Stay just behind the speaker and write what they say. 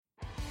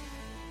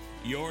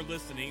You're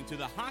listening to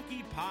the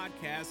Hockey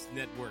Podcast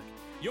Network,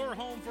 your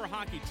home for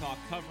hockey talk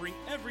covering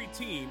every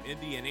team in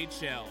the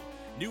NHL.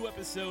 New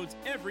episodes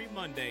every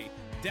Monday.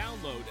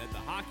 Download at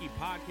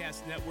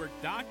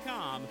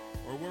thehockeypodcastnetwork.com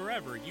or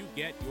wherever you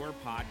get your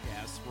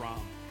podcasts from.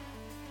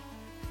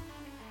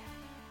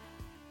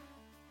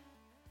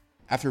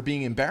 After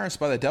being embarrassed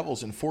by the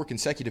Devils in 4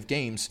 consecutive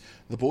games,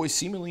 the boys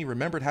seemingly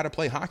remembered how to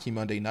play hockey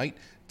Monday night,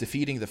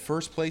 defeating the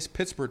first-place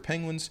Pittsburgh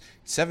Penguins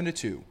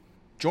 7-2.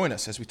 Join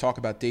us as we talk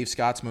about Dave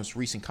Scott's most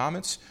recent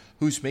comments,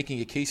 who's making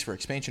a case for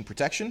expansion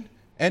protection,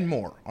 and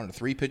more on the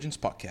Three Pigeons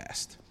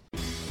podcast.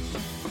 Carry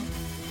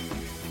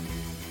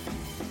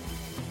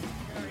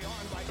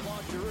on by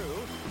Claude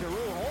Giroux.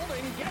 Giroux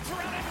holding, gets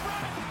around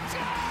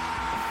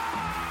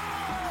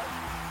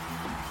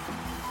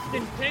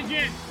in front.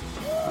 Pigeon!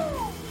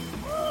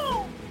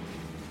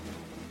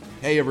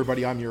 Hey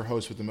everybody, I'm your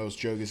host with the most,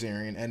 Joe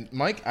Gazarian. And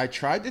Mike, I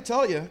tried to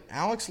tell you,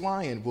 Alex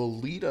Lyon will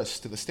lead us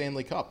to the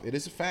Stanley Cup. It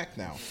is a fact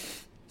now.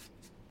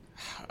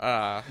 Do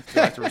I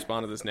have to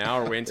respond to this now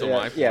or wait until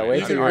my point? Yeah,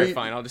 wait all right,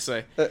 fine. I'll just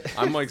say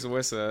I'm Mike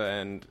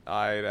Zawissa, and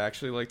I'd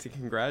actually like to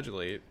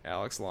congratulate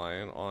Alex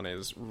Lyon on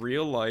his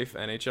real-life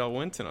NHL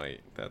win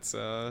tonight. That's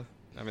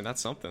that's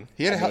something.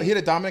 He had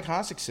a Dominic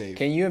Hasek save.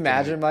 Can you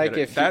imagine, Mike,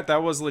 if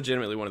that was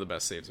legitimately one of the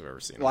best saves I've ever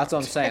seen? Well, that's what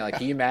I'm saying. Like,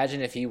 can you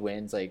imagine if he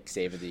wins like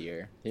Save of the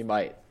Year? He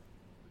might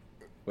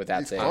with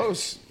that save.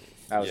 Close.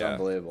 That was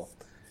unbelievable.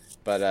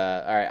 But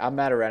all right, I'm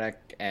Matt Arenik,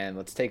 and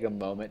let's take a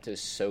moment to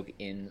soak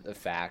in the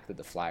fact that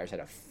the Flyers had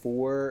a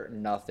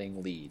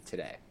 4-0 lead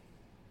today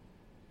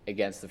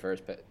against the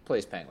first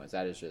place Penguins.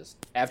 That is just,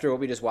 after what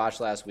we just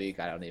watched last week,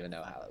 I don't even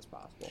know how that's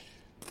possible.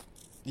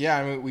 Yeah,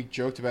 I mean, we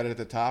joked about it at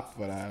the top,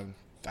 but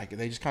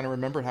they just kind of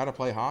remembered how to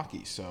play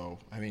hockey. So,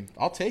 I mean,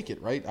 I'll take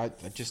it, right? I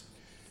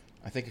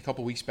think a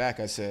couple weeks back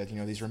I said,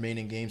 these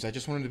remaining games, I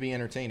just wanted to be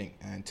entertaining.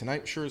 And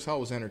tonight sure as hell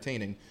was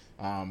entertaining.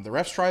 The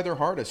refs tried their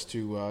hardest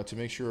to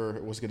make sure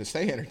it was going to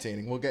stay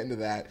entertaining. We'll get into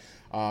that.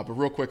 But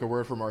real quick, a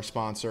word from our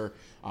sponsor.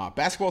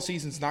 Basketball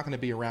season's not going to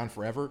be around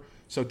forever,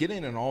 so get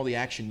in on all the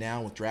action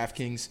now with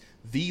DraftKings,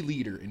 the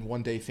leader in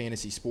one-day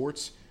fantasy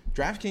sports.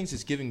 DraftKings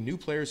is giving new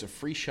players a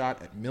free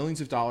shot at millions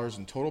of dollars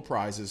in total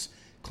prizes.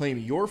 Claim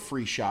your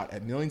free shot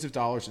at millions of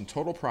dollars in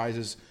total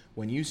prizes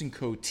when using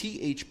code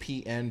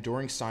THPN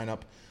during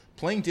sign-up.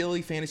 Playing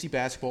daily fantasy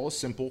basketball is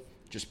simple.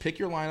 Just pick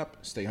your lineup,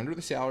 stay under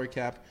the salary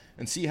cap,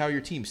 and see how your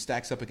team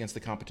stacks up against the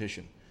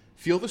competition.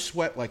 Feel the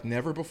sweat like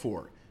never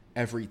before.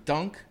 Every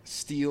dunk,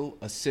 steal,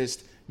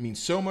 assist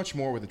means so much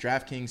more with the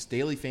DraftKings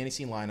Daily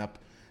Fantasy Lineup.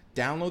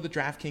 Download the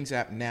DraftKings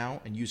app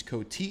now and use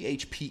code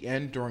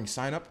THPN during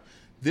signup.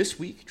 This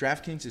week,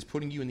 DraftKings is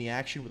putting you in the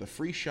action with a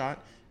free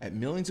shot at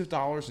millions of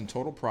dollars in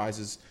total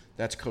prizes.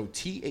 That's code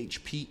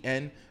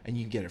THPN, and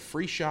you can get a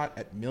free shot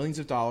at millions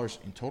of dollars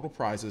in total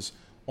prizes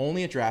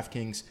only at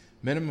DraftKings.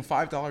 Minimum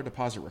 $5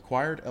 deposit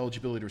required.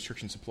 Eligibility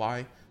restrictions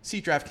apply.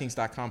 See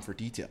DraftKings.com for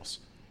details.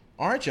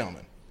 All right,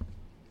 gentlemen.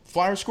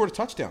 Flyers scored a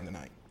touchdown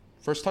tonight.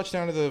 First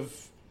touchdown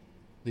of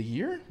the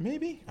year,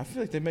 maybe? I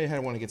feel like they may have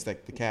had one against the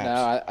Cavs.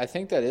 No, I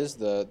think that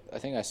is I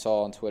think I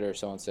saw on Twitter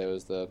someone say it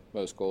was the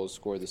most goals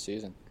scored this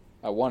season.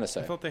 I want to say.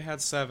 I thought they had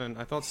 7.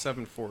 I thought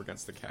 7-4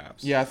 against the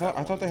Cavs. Yeah, I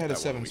thought they had a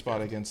 7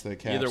 spot against the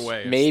Cavs. Either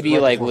way, maybe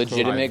like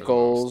legitimate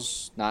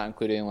goals, not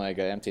including like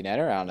an empty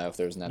netter. I don't know if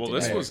there's an empty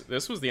netter. Well,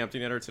 this was the empty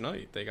netter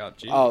tonight. They got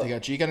G. They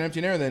got G, got an empty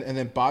netter, and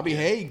then Bobby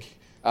Haig.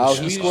 Oh,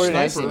 he scored an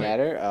empty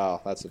netter. Oh,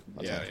 that's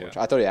unfortunate.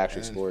 I thought he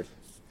actually scored.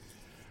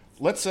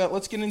 Let's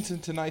get into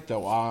tonight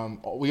though.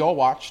 We all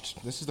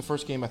watched. This is the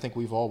first game I think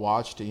we've all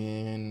watched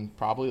in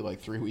probably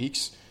like 3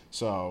 weeks.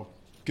 So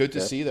good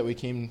to see that we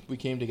came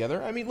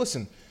together. I mean,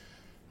 listen.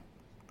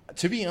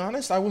 To be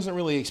honest, I wasn't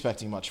really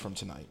expecting much from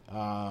tonight.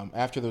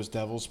 After those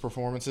Devils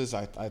performances,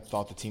 I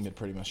thought the team had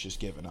pretty much just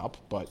given up.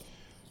 But,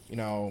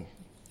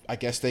 I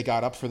guess they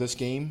got up for this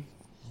game.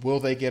 Will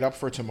they get up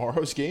for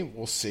tomorrow's game?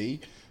 We'll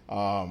see.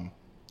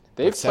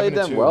 They've played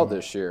them well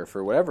this year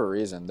for whatever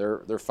reason.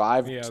 They're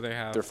 5. Yeah, they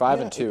have. They're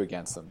 5-2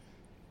 against them.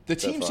 The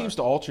team seems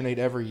to alternate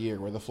every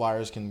year, where the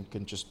Flyers can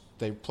just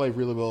they play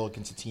really well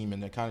against a team,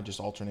 and it kind of just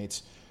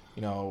alternates.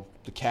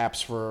 The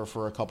Caps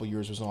for a couple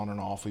years was on and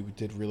off. We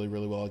did really,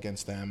 really well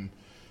against them.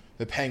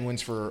 The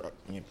Penguins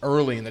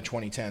early in the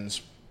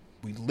 2010s,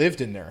 we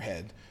lived in their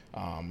head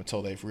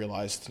until they've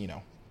realized,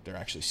 they're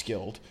actually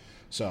skilled.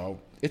 So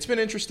it's been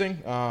interesting.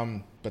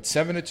 But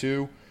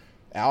 7-2,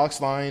 Alex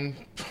Lyon,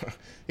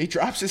 he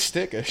drops his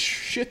stick a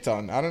shit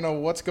ton. I don't know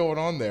what's going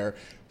on there,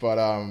 but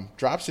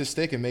drops his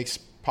stick and makes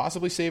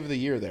possibly save of the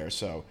year there.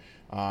 So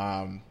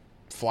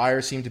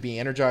Flyers seem to be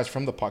energized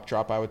from the puck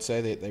drop, I would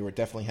say. They were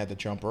definitely had the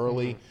jump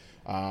early.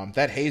 Mm-hmm.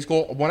 That Hayes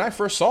goal, when I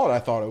first saw it, I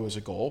thought it was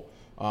a goal.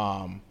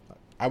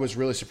 I was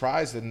really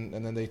surprised,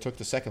 and then they took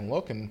the second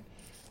look and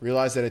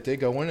realized that it did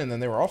go in, and then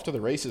they were off to the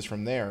races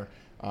from there.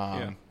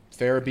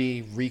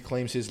 Farabee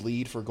reclaims his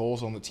lead for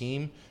goals on the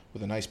team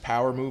with a nice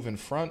power move in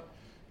front.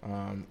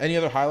 Any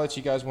other highlights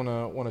you guys want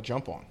to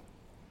jump on?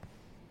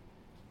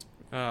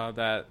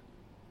 That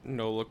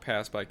no look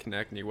pass by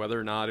Konechny, whether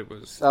or not it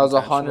was That was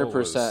intentional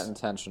 100%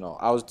 intentional.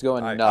 I was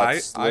going I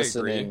nuts agree.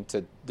 listening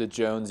to the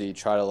Jonesy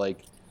try to like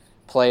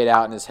play it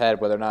out in his head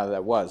whether or not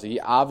that was. He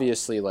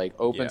obviously like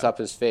opens Yeah. up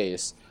his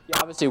face. He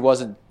obviously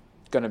wasn't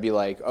going to be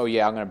like, oh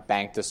yeah, I'm going to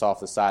bank this off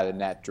the side of the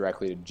net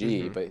directly to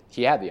G, but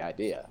he had the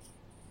idea.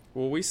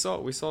 Well, we saw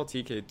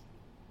TK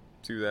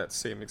do that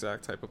same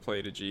exact type of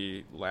play to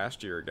G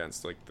last year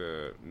against like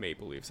the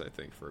Maple Leafs, I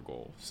think, for a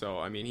goal. So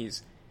I mean,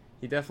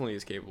 he definitely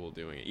is capable of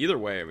doing it. Either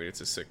way, I mean,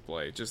 it's a sick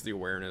play. Just the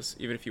awareness,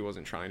 even if he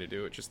wasn't trying to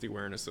do it, just the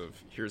awareness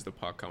of here's the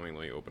puck coming,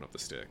 let me open up the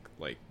stick,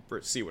 like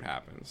see what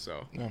happens.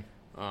 So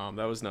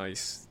that was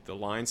nice. The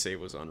line save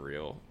was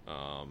unreal.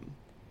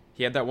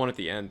 He had that one at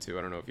the end too.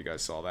 I don't know if you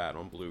guys saw that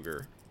on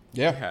Bluger.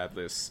 Yeah. He had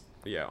this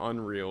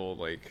unreal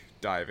like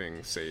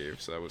diving save,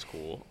 so that was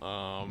cool.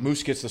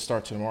 Moose gets the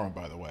start tomorrow,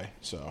 by the way.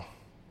 So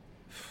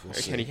we'll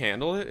Can see. he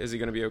handle it? Is he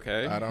going to be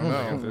okay? I don't They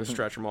know. have to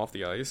stretch him off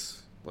the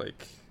ice.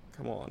 Like,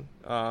 come on.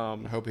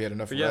 I hope he had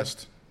enough But yeah.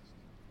 rest.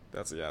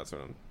 That's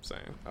what I'm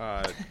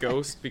saying.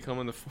 Ghost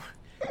becoming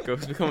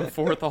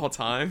fourth all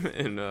time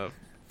in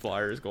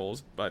Flyers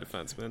goals by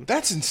defensemen.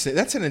 That's insane.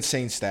 That's an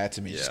insane stat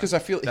to me. Just because I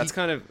feel that's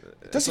kind of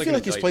doesn't feel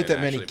like he's played that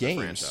many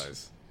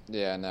games.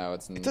 Yeah, no,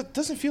 it's It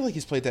doesn't feel like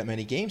he's played that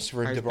many games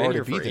for him He's to been already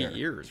here be for there. 8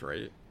 years,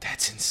 right?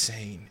 That's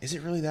insane. Is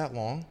it really that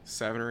long?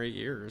 7 or 8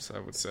 years, I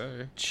would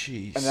say.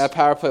 Jeez. and that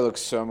power play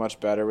looks so much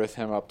better with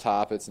him up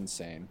top. It's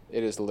insane.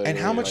 It is literally And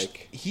how much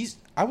like,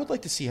 I would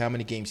like to see how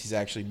many games he's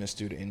actually missed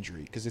due to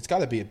injury, because it's got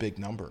to be a big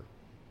number.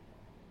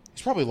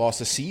 He's probably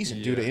lost a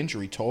season due to Yeah.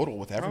 injury total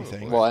with everything.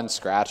 Probably. well, and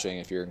scratching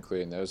if you're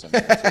including those in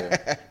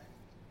there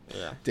too.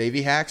 Yeah.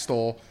 Davey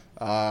Haxtell.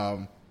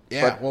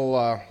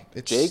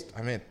 It's Jake-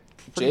 I mean,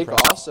 pretty Jake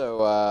impressive.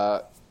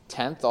 also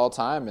 10th all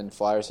time in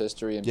Flyers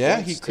history in Yeah,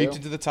 points, he creeped too.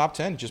 into the top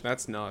 10, just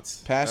That's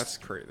nuts. past That's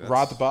crazy.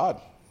 Rod the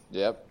Bod.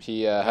 Yep,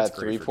 he had That's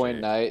great for 3-point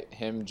Jake. night.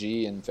 Him,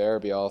 G, and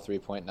Farabee all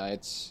 3-point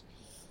nights.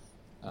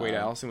 Wade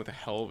Allison with a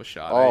hell of a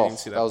shot. I Oh, didn't even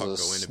see that that puck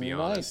was go a in, to be snipe.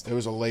 honest. It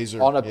was a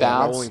laser. On a yeah.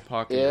 bounce. rolling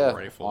puck and yeah,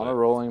 rifled on it. a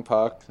rolling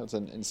puck. That's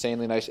an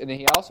insanely nice. And then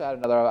he also had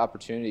another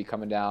opportunity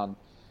coming down.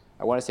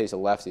 I want to say he's a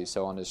lefty,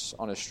 so on his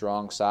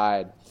strong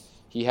side,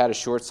 he had a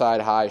short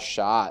side high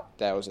shot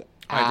that was an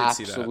I did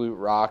see that. absolute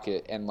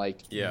rocket, and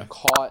Yeah.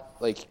 caught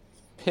like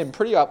him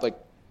pretty up like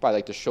by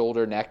like the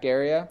shoulder neck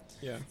area.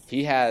 Yeah.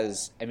 He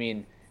has. I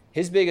mean,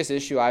 his biggest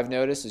issue I've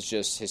noticed is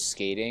just his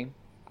skating.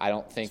 I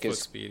don't think His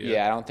it's foot speed,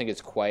 yeah. I don't think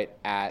it's quite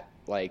at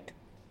like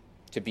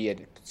to be a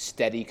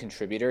steady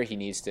contributor. He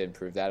needs to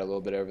improve that a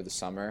little bit over the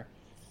summer.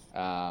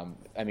 I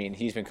mean,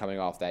 he's been coming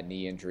off that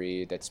knee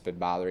injury that's been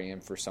bothering him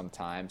for some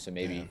time. So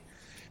maybe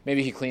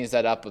he cleans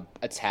that up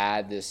a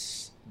tad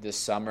this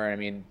summer. I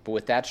mean, but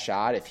with that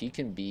shot, if he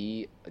can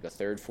be like a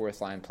third, fourth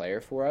line player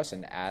for us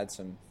and add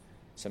some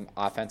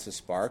offensive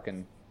spark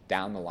and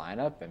down the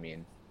lineup, I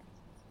mean,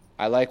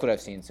 I like what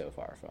I've seen so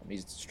far from him.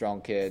 He's a strong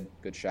kid,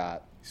 good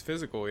shot. He's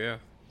physical, yeah.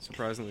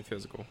 Surprisingly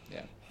physical.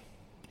 Yeah.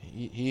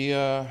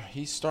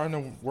 He's starting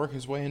to work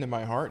his way into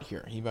my heart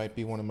here. He might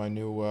be one of my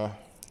new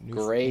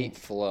Great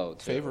flow, too.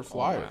 favorite Oh,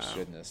 my Flyers.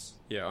 goodness.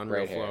 Yeah,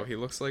 unreal Great flow. hair. He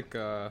looks like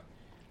I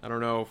don't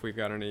know if we've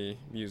got any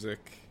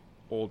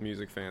old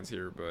music fans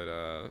here,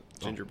 but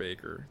Ginger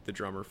Baker, the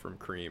drummer from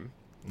Cream.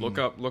 Look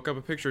up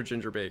a picture of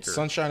Ginger Baker.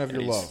 Sunshine of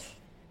and Your he's- Love.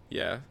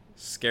 Yeah,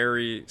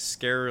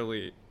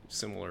 scarily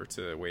similar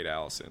to Wade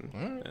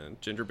Allison. And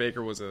Ginger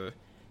Baker was a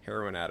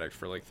heroin addict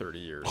for like 30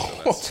 years.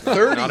 So that's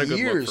 30 not a good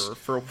years? look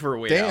for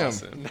Wade Damn.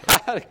 Allison.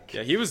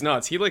 Yeah, he was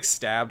nuts. He like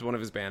stabbed one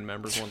of his band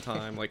members one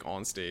time, like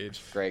on stage.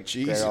 Great,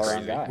 Jesus. great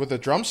all-around guy. With a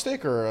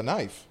drumstick or a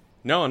knife?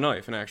 No, a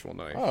knife, an actual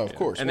knife. Oh, of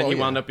course. And then Well, he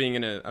yeah. wound up being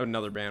in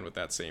another band with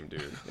that same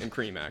dude, in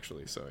Cream,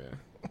 actually. So yeah.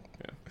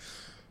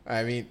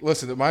 I mean,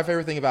 listen, my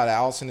favorite thing about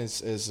Allison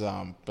is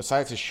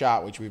besides his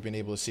shot, which we've been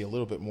able to see a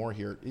little bit more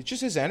here, it's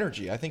just his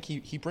energy. I think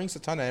he brings a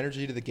ton of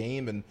energy to the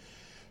game, and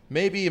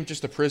maybe I'm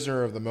just a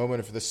prisoner of the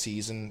moment of this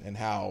season and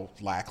how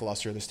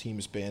lackluster this team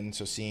has been.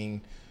 So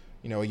seeing,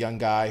 a young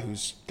guy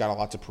who's got a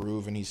lot to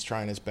prove and he's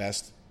trying his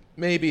best,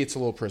 maybe it's a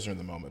little prisoner of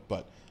the moment.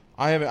 But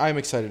I'm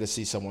excited to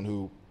see someone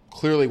who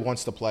clearly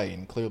wants to play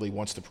and clearly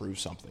wants to prove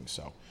something.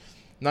 So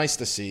nice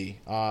to see.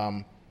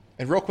 And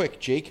real quick,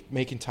 Jake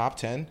making top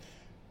 10.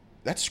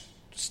 That's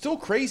still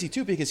crazy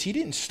too because he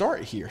didn't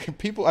start here.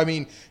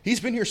 He's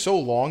been here so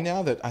long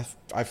now that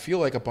I feel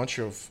like a bunch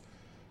of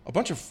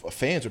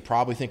fans would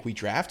probably think we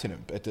drafted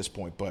him at this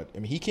point. But I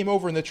mean, he came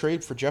over in the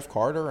trade for Jeff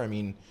Carter. I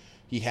mean,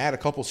 he had a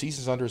couple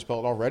seasons under his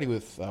belt already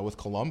with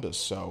Columbus.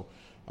 So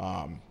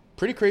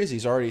pretty crazy.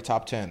 He's already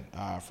top 10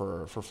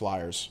 for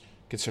Flyers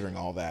considering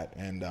all that.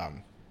 And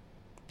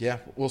yeah,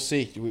 we'll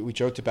see. We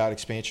joked about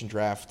expansion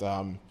draft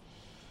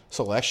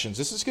selections.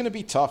 This is going to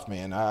be tough,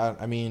 man.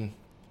 I mean.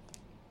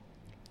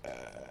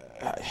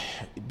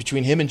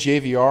 Between him and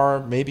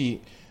JVR,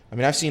 maybe. I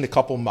mean, I've seen a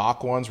couple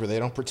mock ones where they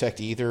don't protect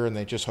either, and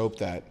they just hope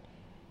that,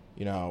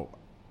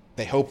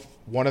 they hope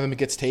one of them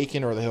gets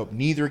taken, or they hope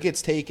neither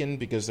gets taken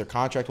because their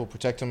contract will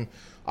protect them,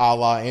 a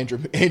la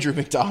Andrew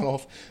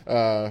McDonald.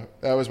 That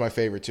was my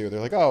favorite too. They're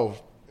like, oh,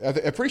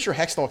 I'm pretty sure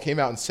Hextall came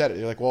out and said it.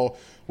 You're like, well,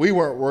 we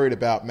weren't worried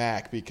about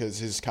Mac because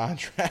his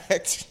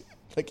contract,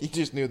 like he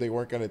just knew they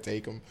weren't going to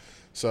take him.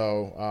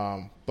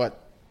 So,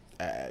 but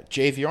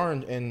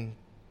JVR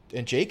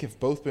and Jake have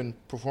both been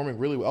performing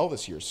really well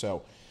this year.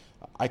 So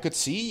I could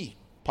see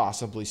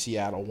possibly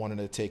Seattle wanting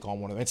to take on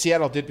one of them. And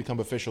Seattle did become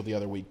official the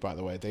other week, by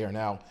the way. They are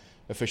now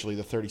officially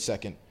the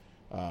 32nd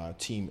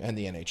team in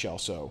the NHL.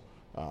 So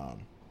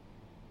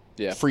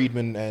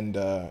Friedman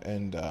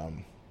and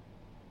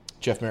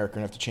Jeff Merrick are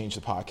going to have to change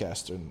the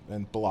podcast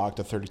and blog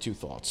to 32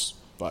 Thoughts.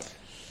 But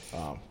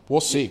we'll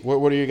see.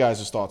 What are you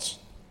guys' thoughts?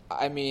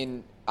 I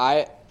mean,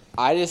 I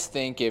just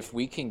think if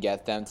we can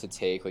get them to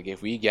take, like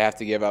if we have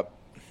to give up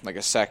like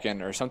a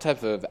second or some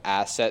type of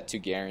asset to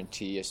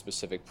guarantee a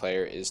specific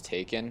player is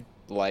taken,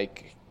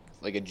 like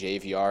a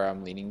JVR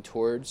I'm leaning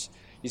towards.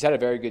 He's had a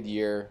very good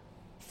year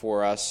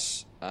for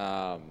us.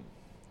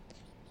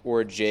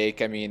 Or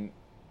Jake, I mean,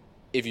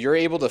 if you're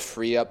able to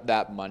free up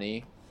that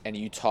money and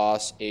you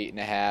toss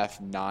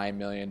 $8.5-9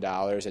 million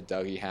at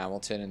Dougie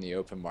Hamilton in the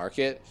open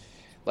market,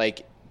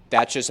 like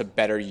that's just a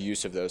better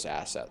use of those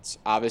assets.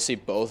 Obviously,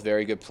 both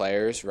very good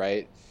players,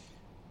 right?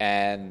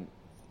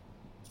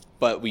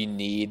 But we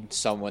need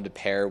someone to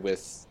pair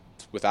with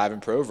Ivan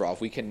Provorov.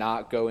 We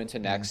cannot go into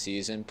next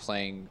season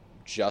playing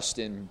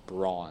Justin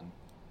Braun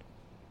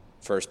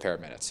first pair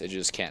of minutes. It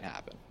just can't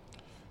happen.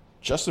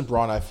 Justin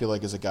Braun, I feel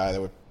like, is a guy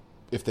that would,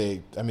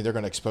 they're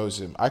going to expose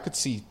him. I could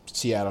see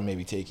Seattle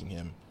maybe taking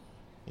him.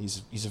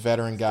 He's a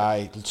veteran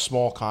guy,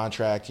 small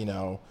contract. You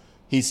know,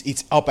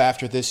 he's up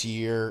after this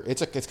year.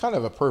 It's kind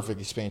of a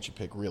perfect expansion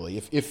pick, really.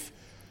 If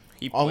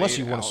he unless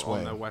you played want to out swing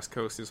on the West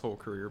Coast his whole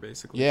career,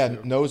 basically. Yeah,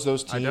 too. knows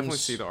those teams. I definitely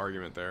see the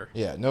argument there.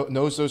 Yeah,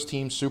 knows those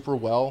teams super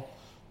well.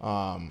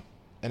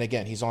 And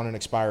again, he's on an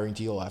expiring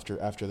deal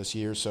after this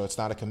year, so it's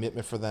not a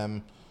commitment for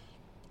them.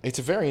 It's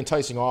a very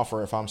enticing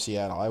offer if I'm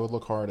Seattle. I would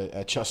look hard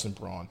at Justin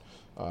Braun.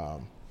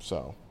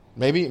 So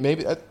maybe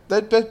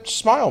that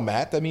smile,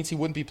 Matt. That means he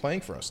wouldn't be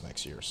playing for us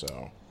next year.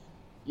 So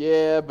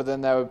yeah, but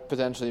then that would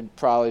potentially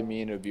probably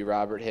mean it would be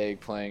Robert Haig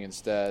playing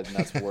instead, and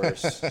that's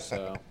worse.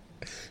 So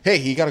hey,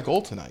 he got a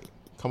goal tonight.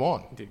 Come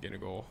on, he did get a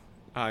goal.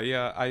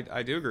 Yeah,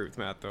 I do agree with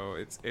Matt though.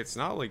 It's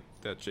not like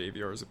that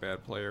JVR is a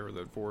bad player or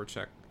that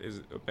Voracek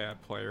is a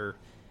bad player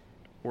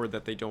or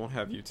that they don't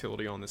have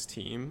utility on this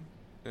team.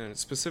 And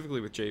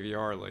specifically with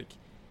JVR, like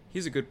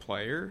he's a good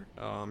player.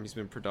 He's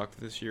been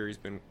productive this year. He's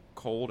been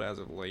cold as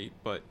of late.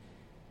 But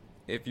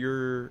if you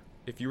were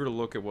to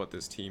look at what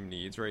this team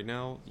needs right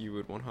now, you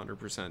would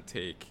 100%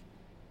 take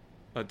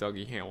a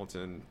Dougie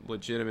Hamilton,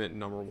 legitimate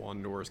number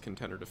one Norris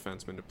contender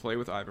defenseman, to play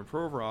with Ivan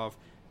Provorov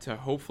to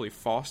hopefully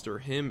foster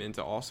him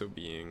into also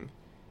being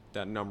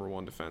that number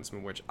one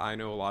defenseman, which I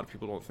know a lot of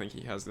people don't think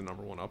he has the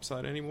number one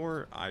upside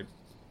anymore. I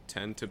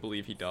tend to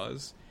believe he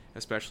does,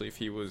 especially if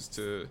he was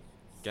to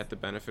get the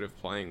benefit of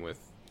playing with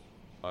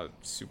a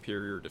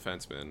superior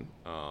defenseman.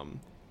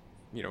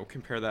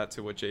 Compare that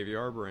to what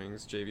JVR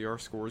brings. JVR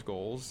scores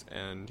goals,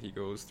 and he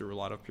goes through a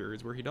lot of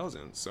periods where he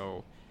doesn't.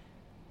 So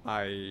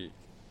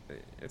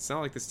it's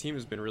not like this team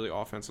has been really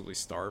offensively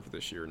starved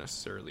this year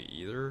necessarily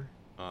either.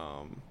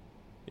 I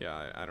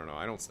don't know.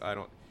 I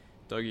don't.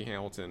 Dougie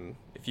Hamilton,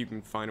 if you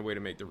can find a way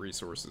to make the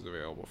resources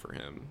available for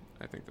him,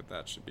 I think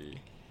that should be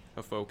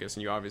a focus.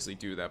 And you obviously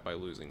do that by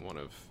losing one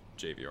of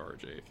JVR or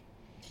Jake.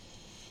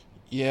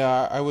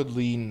 Yeah, I would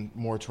lean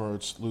more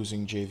towards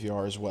losing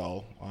JVR as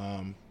well.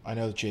 I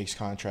know that Jake's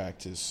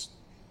contract is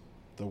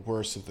the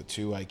worst of the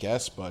two, I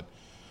guess, but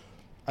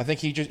I think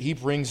he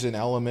brings an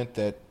element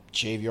that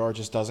JVR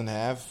just doesn't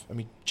have. I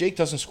mean, Jake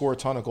doesn't score a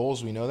ton of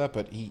goals, we know that,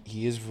 but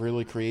he is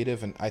really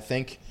creative, and I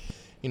think,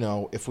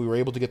 if we were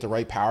able to get the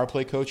right power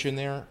play coach in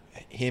there,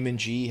 him and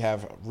G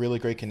have a really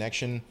great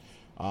connection.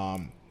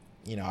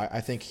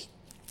 I think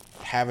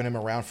having him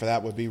around for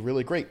that would be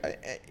really great.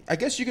 I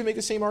guess you could make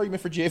the same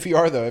argument for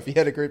JVR, though, if he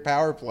had a great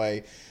power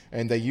play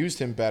and they used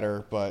him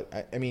better.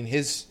 But, I mean,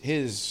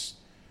 the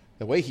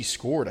way he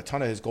scored a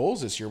ton of his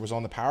goals this year was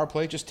on the power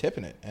play, just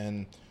tipping it.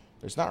 And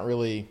there's not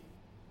really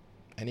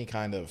any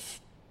kind of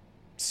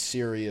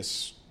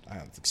serious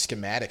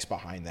schematics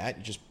behind that.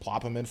 You just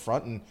plop him in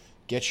front and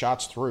get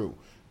shots through.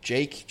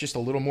 Jake, just a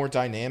little more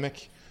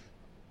dynamic.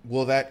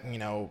 Will that,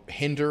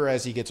 hinder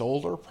as he gets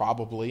older?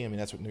 Probably. I mean,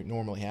 that's what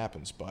normally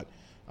happens. But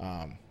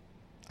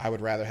I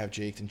would rather have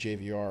Jake than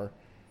JVR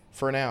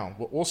for now.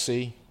 We'll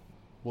see.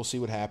 We'll see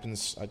what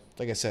happens.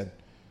 Like I said,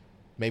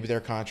 maybe their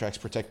contracts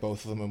protect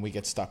both of them and we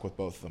get stuck with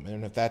both of them.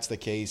 And if that's the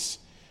case,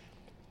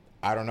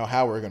 I don't know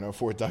how we're going to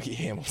afford Dougie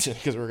Hamilton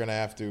because we're going to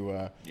have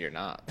to You're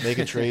not. make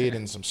a trade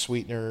and some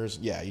sweeteners.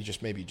 Yeah, you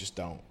just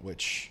don't,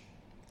 which,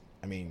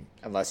 I mean.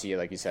 Unless you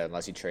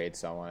trade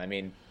someone. I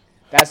mean,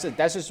 that's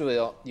just really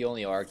the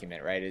only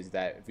argument, right, is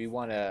that if we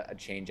want a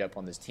change up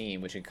on this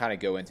team, which can kind of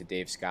go into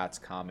Dave Scott's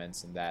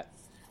comments, and that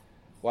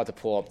we'll have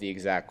to pull up the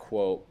exact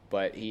quote,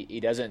 but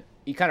he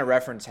kind of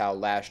referenced how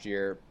last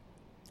year,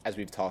 as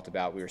we've talked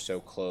about, we were so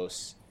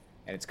close,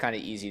 and it's kind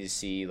of easy to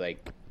see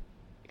like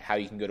how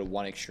you can go to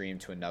one extreme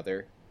to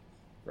another,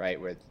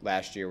 right? Where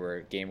last year we're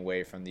a game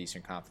away from the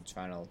Eastern Conference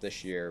Final.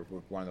 This year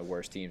we're one of the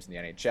worst teams in the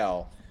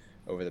NHL.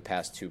 over the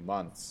past 2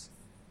 months.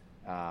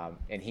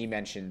 And he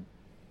mentioned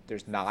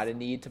there's not a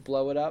need to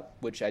blow it up,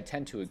 which I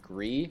tend to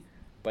agree,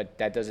 but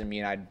that doesn't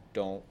mean I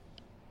don't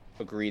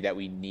agree that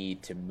we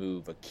need to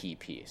move a key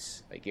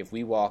piece. Like if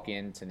we walk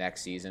into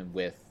next season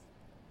with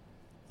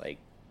like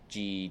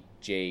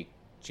Jake,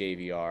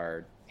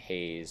 JVR,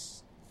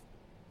 Hayes,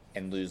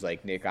 and lose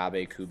like Nick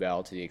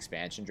Abe-Kubel to the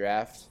expansion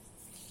draft,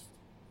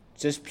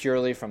 just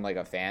purely from like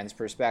a fan's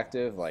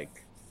perspective,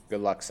 like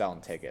good luck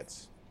selling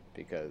tickets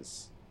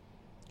because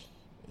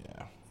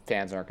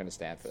fans aren't going to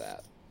stand for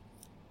that.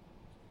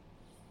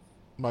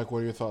 Mike, what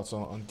are your thoughts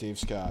on Dave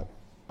Scott?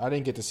 I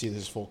didn't get to see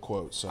this full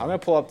quote, so I'm going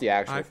to pull up the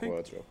actual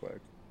quotes real quick.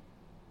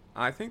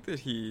 I think that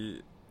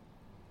he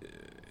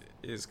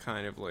is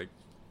kind of like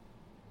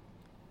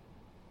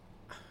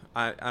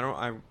I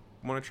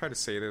want to try to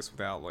say this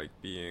without like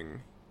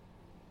being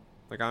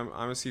like I'm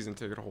a season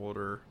ticket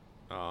holder.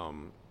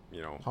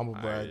 You know, humble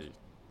brag.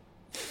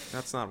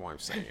 That's not why I'm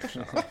saying it.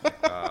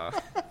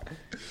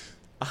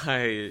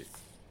 I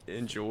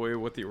enjoy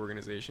what the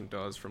organization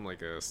does from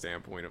like a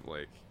standpoint of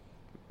like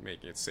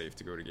making it safe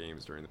to go to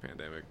games during the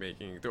pandemic,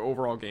 making the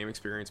overall game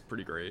experience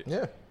pretty great.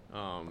 Yeah.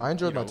 I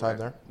enjoyed my time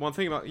there. One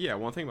thing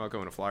about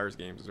going to Flyers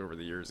games is over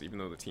the years, even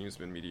though the team's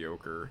been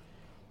mediocre,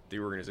 the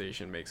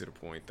organization makes it a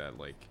point that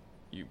like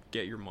you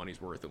get your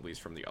money's worth at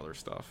least from the other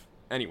stuff.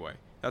 Anyway,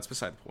 that's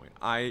beside the point.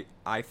 I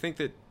think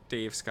that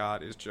Dave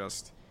Scott is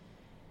just,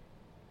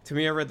 to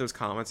me, I read those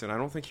comments and I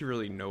don't think he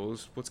really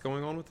knows what's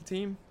going on with the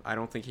team. I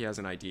don't think he has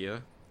an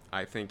idea.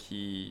 I think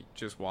he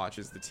just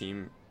watches the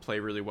team play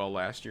really well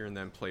last year and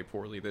then play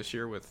poorly this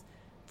year with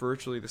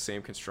virtually the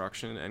same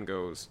construction and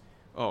goes,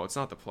 oh, it's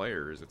not the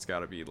players, it's got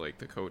to be like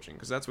the coaching,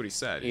 because that's what he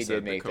said. He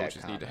said the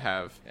coaches need to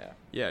have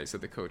he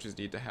said the coaches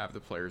need to have the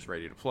players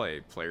ready to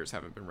play. Players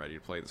haven't been ready to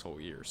play this whole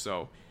year.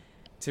 So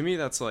to me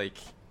that's like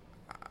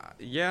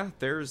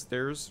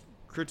there's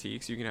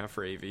critiques you can have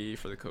for AV,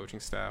 for the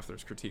coaching staff,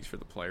 there's critiques for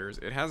the players.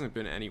 It hasn't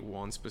been any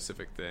one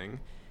specific thing,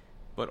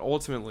 but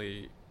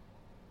ultimately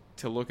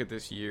to look at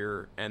this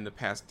year and the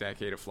past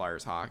decade of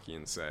Flyers hockey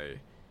and say,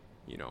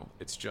 you know,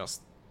 it's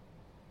just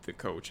the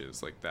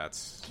coaches, like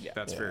that's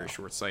very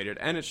short-sighted.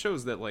 And it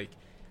shows that like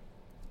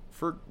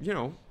for, you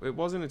know, it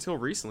wasn't until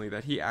recently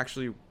that he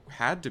actually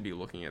had to be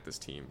looking at this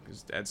team,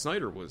 because Ed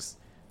Snyder was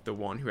the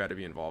one who had to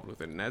be involved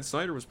with it, and Ed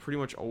Snyder was pretty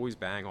much always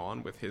bang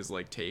on with his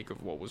like take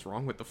of what was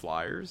wrong with the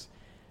Flyers.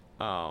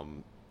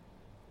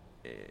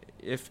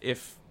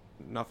 If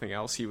nothing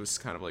else, he was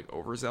kind of like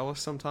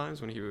overzealous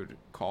sometimes when he would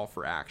call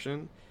for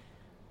action.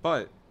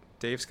 But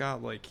Dave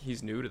Scott, like,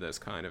 he's new to this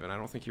kind of, and I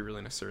don't think he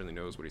really necessarily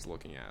knows what he's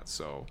looking at.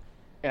 So,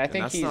 and I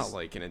think that's not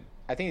like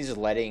I think he's just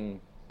letting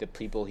the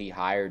people he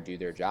hired do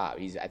their job.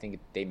 I think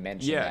they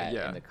mentioned that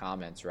in the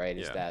comments, right?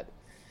 Is that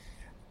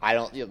I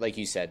don't, like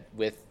you said,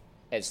 with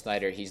Ed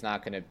Snyder, he's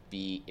not going to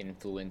be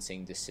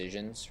influencing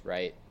decisions,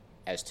 right,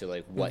 as to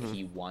like what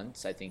he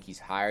wants. I think he's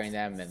hiring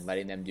them and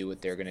letting them do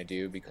what they're going to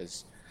do,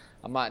 because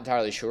I'm not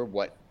entirely sure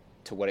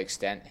to what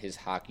extent his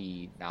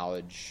hockey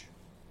knowledge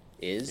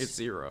is. It's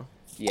zero.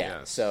 Yeah.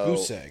 Yes. So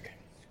goose egg.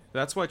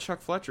 That's why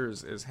Chuck Fletcher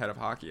is head of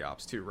hockey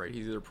ops too, right?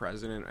 He's either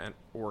president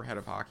or head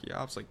of hockey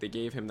ops. Like, they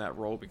gave him that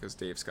role because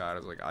Dave Scott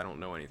is like, I don't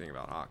know anything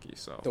about hockey.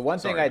 So the one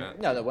thing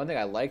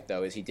I like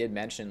though is he did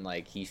mention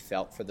like he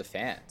felt for the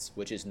fans,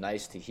 which is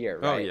nice to hear,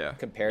 right? Oh yeah.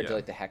 Compared to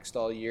like the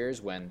Hextall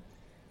years when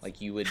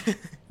like you would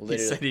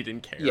literally he said he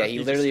didn't care. Yeah, he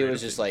literally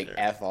was just like care.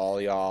 F all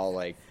y'all,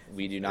 like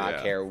we do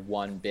not care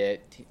one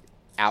bit.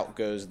 Out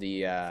goes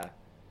the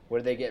what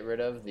did they get rid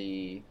of?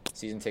 The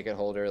season ticket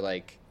holder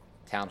like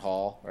town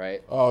hall,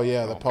 right? Oh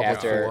yeah, the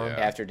public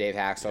after Dave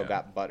Haxtell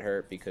got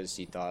butthurt because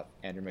he thought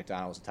Andrew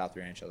McDonald was a top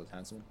 3 NHL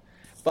defenseman.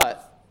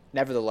 But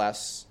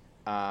nevertheless,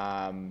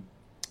 I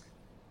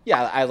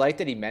like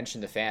that he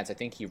mentioned the fans. I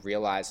think he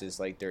realizes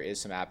like there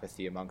is some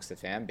apathy amongst the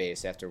fan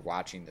base after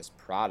watching this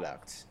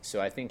product. So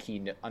I think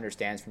he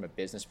understands from a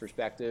business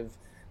perspective,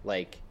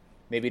 like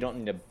maybe don't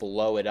need to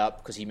blow it up,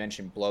 because he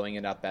mentioned blowing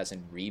it up as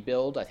in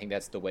rebuild. I think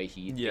that's the way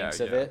he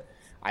thinks of it.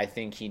 I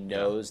think he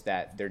knows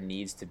that there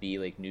needs to be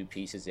like new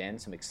pieces in,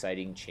 some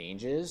exciting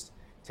changes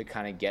to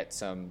kind of get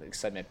some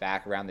excitement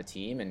back around the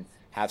team and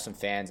have some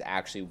fans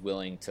actually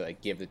willing to like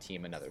give the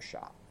team another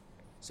shot.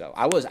 So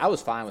I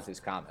was fine with his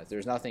comments.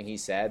 There's nothing he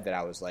said that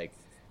I was like,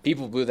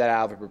 people blew that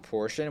out of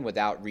proportion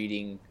without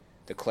reading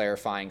the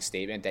clarifying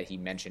statement that he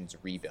mentions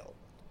rebuild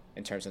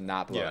in terms of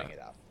not blowing it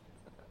up.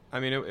 I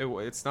mean,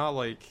 it's not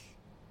like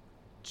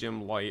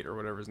Jim Light or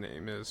whatever his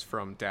name is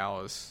from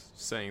Dallas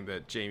saying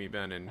that Jamie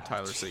Benn and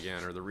Tyler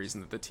Seguin are the reason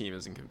that the team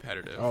isn't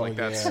competitive. Oh, like,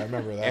 that's, I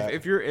remember that.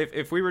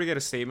 If we were to get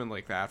a statement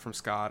like that from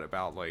Scott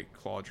about like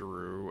Claude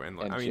Giroux and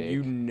I mean, Jake.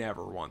 you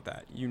never want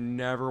that. You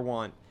never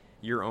want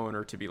your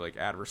owner to be like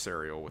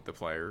adversarial with the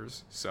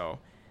players. So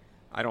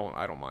I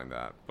don't mind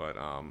that. But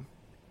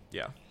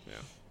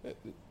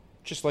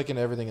just like in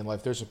everything in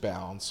life, there's a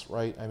balance,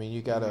 right? I mean,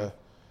 you gotta.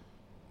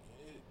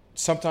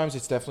 Sometimes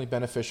it's definitely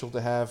beneficial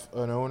to have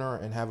an owner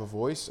and have a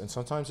voice, and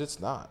sometimes it's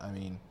not. I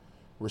mean,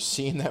 we're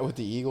seeing that with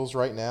the Eagles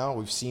right now.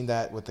 We've seen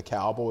that with the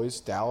Cowboys,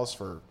 Dallas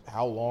for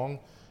how long?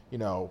 You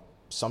know,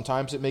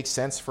 sometimes it makes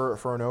sense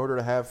for an owner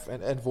to have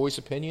and voice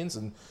opinions,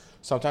 and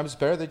sometimes it's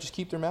better they just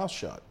keep their mouth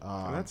shut.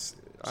 And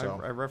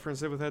I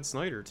referenced it with Ed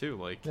Snyder too.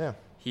 Like, yeah.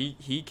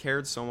 He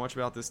cared so much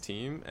about this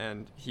team,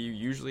 and he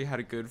usually had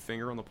a good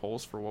finger on the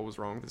pulse for what was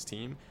wrong with his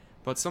team,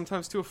 but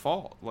sometimes to a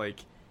fault. Like,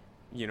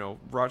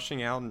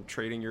 rushing out and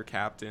trading your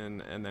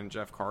captain and then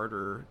Jeff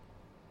Carter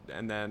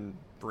and then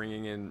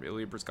bringing in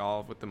Ilya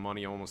Brizgalov with the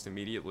money almost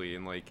immediately,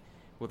 and like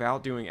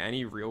without doing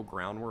any real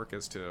groundwork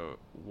as to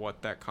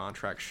what that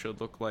contract should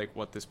look like,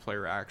 what this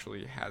player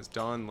actually has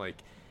done.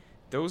 Like,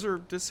 those are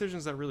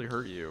decisions that really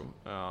hurt you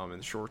in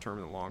the short term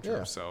and the long term.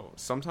 Yeah. So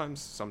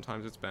sometimes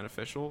it's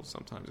beneficial,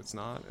 sometimes it's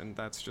not, and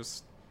that's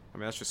just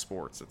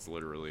sports. It's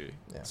literally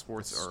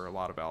sports are a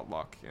lot about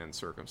luck and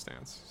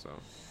circumstance. So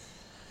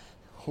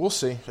we'll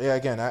see. Yeah,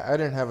 again, I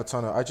didn't have a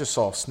ton of. I just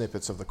saw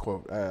snippets of the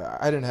quote.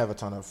 I didn't have a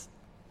ton of.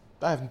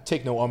 I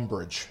take no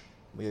umbrage,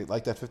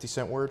 like that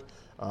 50-cent word,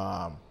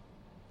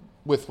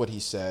 with what he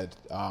said.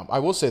 I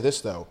will say this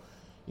though,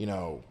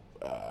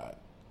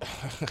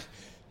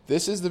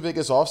 this is the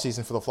biggest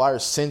offseason for the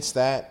Flyers since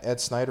that Ed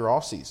Snyder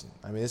offseason.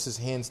 I mean, this is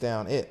hands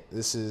down it.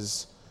 This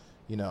is,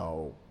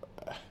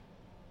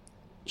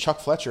 Chuck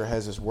Fletcher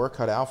has his work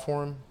cut out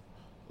for him.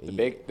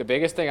 The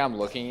biggest thing I'm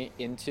looking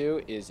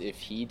into is if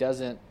he's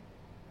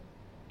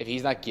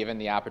not given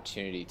the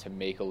opportunity to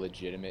make a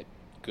legitimate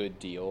good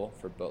deal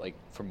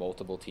for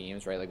multiple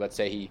teams, right? Like, let's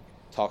say he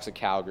talks to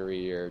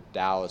Calgary or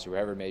Dallas or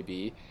whoever it may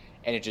be,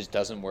 and it just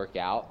doesn't work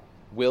out.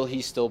 Will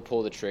he still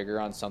pull the trigger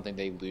on something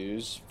they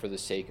lose for the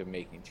sake of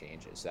making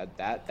changes?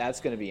 That's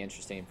going to be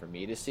interesting for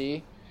me to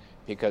see,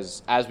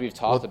 because as we've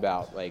talked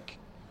about, like,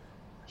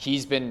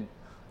 he's been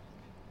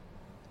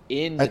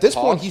in the at this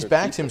point talks he's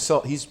backed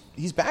himself.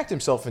 He's backed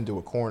himself into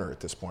a corner at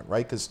this point,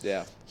 right? Because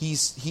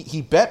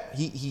his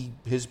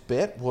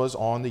bet was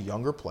on the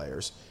younger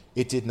players.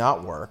 It did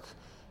not work.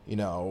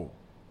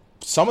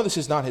 Some of this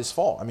is not his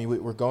fault. I mean,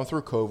 we're going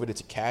through COVID.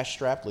 It's a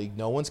cash-strapped league.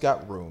 No one's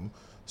got room.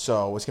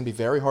 So it's going to be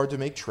very hard to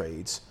make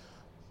trades.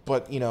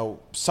 But,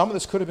 some of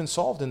this could have been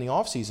solved in the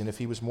offseason if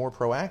he was more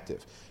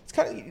proactive. It's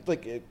kind of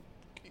like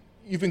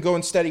you've been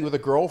going steady with a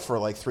girl for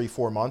like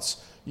 3-4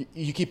 months.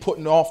 You keep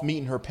putting off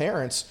meeting her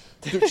parents.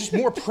 There's just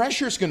more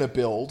pressure's going to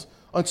build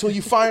until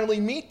you finally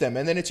meet them.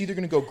 And then it's either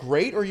going to go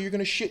great or you're going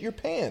to shit your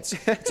pants.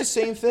 It's the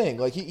same thing.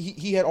 Like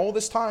he had all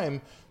this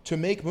time to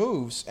make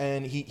moves,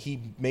 and he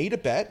made a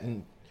bet,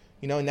 and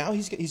now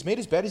he's made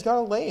his bet. He's got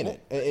to lay in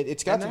it.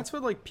 It's got. And that's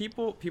what, like,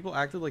 people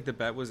acted like the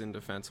bet was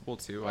indefensible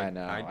too. I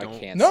know. I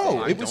can't.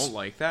 No, say it was, don't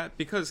like that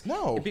because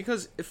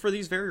for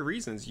these very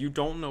reasons, you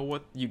didn't know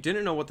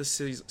what the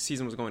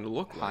season was going to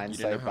look like. You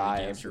didn't know how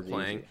many games you're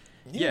playing.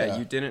 Yeah,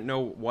 you didn't know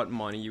what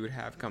money you would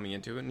have coming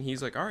into it. And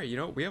he's like, all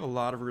right, we have a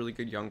lot of really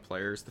good young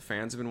players. The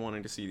fans have been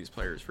wanting to see these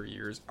players for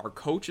years. Our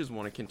coaches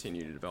want to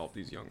continue to develop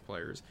these young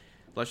players.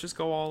 Let's just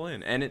go all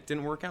in. And it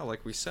didn't work out,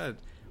 like we said.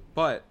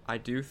 But I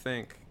do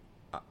think,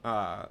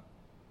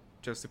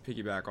 just to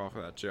piggyback off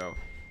of that, Joe,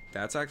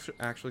 that's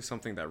actually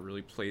something that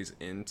really plays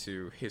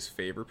into his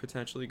favor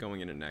potentially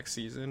going into next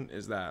season,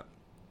 is that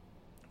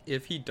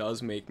if he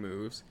does make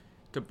moves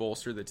to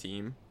bolster the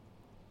team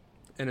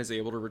and is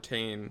able to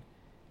retain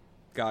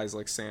guys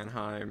like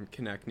Sanheim,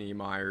 Konechny,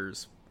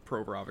 Myers,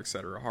 Provorov,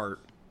 etc.,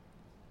 Hart,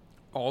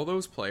 all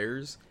those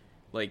players,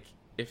 like,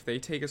 if they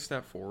take a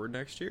step forward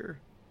next year,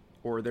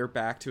 or they're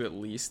back to at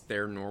least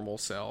their normal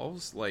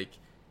selves, like,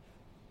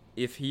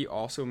 if he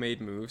also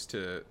made moves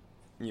to,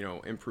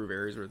 improve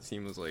areas where the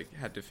team was, like,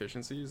 had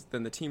deficiencies,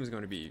 then the team is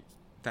going to be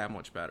that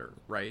much better,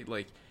 right?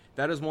 Like,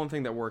 that is one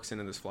thing that works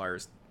into this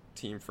Flyers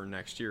team for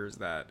next year, is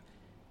that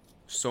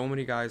so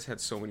many guys had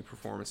so many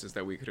performances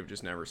that we could have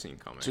just never seen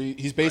coming. So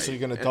he's basically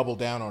going to double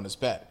down on his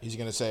bet. He's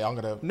going to say, "I'm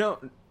going to." No.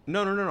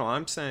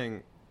 I'm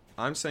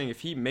saying if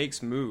he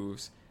makes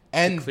moves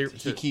and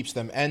he keeps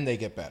them and they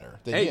get better.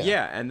 Then,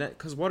 and that,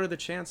 because what are the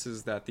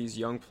chances that these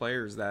young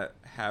players that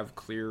have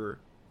clear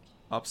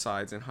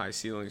upsides and high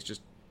ceilings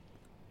just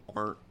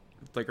are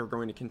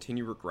going to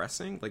continue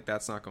regressing? Like,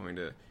 that's not going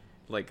to,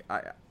 like,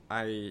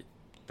 I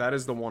that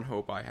is the one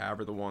hope I have,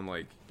 or the one,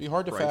 like, be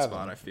hard to bright fathom.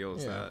 spot I feel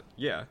is that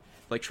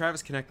like,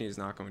 Travis Konechny is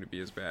not going to be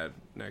as bad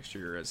next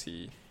year as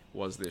he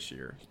was this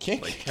year.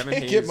 Can't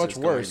Hayes get much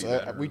worse.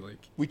 Better,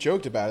 we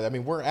joked about it. I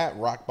mean, we're at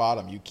rock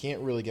bottom. You can't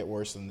really get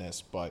worse than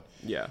this. But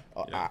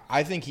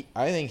I think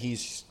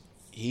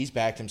he's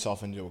backed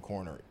himself into a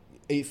corner.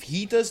 If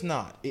he does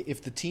not,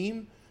 if the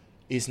team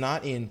is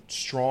not in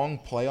strong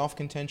playoff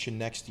contention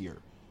next year,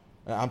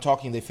 I'm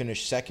talking they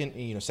finish second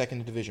in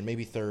division,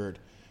 maybe third.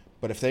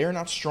 But if they are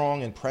not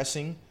strong and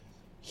pressing,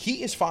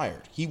 he is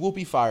fired. He will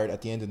be fired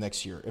at the end of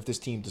next year if this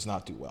team does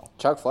not do well.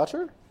 Chuck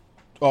Fletcher?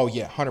 Oh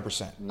yeah,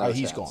 100%.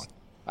 He's gone.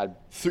 I'd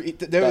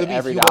bet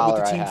every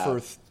dollar I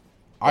have.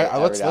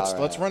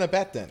 Let's run a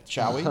bet then,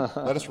 shall we?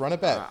 Let us run a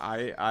bet.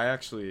 I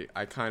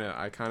kind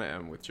of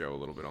am with Joe a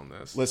little bit on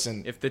this.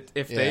 Listen, if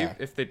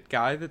the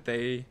guy that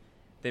they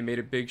made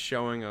a big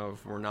showing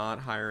of, we're not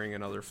hiring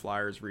another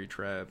Flyers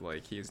retread,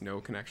 like, he has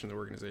no connection to the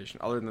organization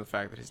other than the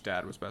fact that his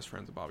dad was best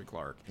friends with Bobby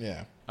Clarke.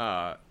 Yeah.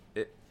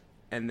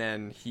 And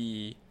then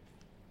he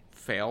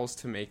fails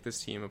to make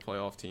this team a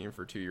playoff team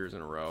for 2 years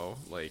in a row,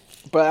 like,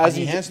 But as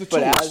he you, has the but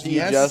tools. as He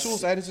you has just, the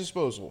tools at his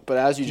disposal. But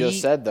as you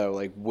just said, though,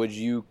 like, would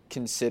you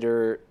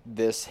consider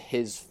this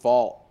his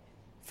fault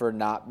for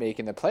not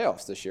making the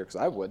playoffs this year? Because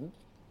I wouldn't.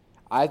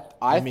 I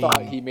thought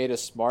mean, he made a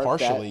smart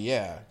partially,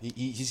 bet. yeah.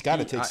 He's got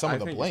to take some I of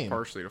the think blame. It's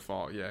partially to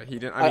fault. Yeah, he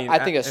didn't.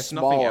 I think a if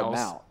small nothing else,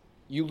 amount.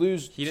 You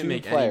lose He didn't two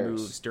make players. any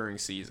moves during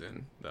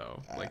season,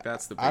 though. Like,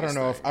 that's the. I don't biggest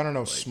know thing. if I don't know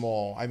Like,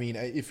 small. I mean,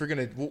 if you're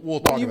gonna, we'll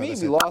What talk do you about mean?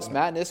 this. We lost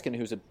Matt Niskanen,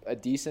 who's a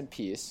decent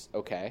piece,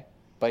 okay,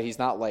 but he's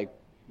not like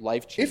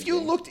life changing. If you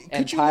looked,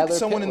 could you look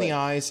someone in the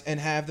eyes and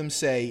have them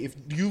say, if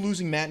you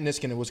losing Matt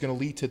Niskanen was going to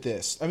lead to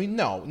this? I mean,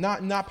 no,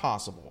 not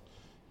possible.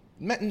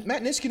 Matt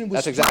Niskanen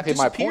was That's exactly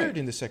my disappeared point.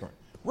 in the second round.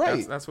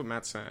 Right. That's what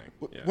Matt's saying.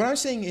 Yeah. What I'm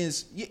saying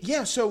is,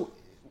 yeah. So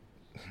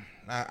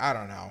I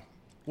don't know.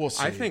 We'll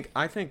see.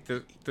 I think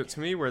the to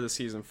me where the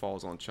season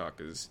falls on Chuck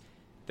is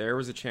there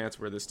was a chance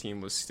where this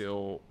team was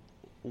still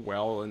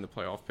well in the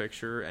playoff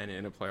picture and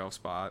in a playoff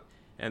spot,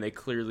 and they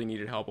clearly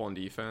needed help on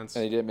defense.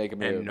 And he didn't make a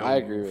move. And I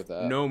agree with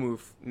that. No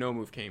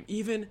move came.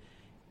 Even,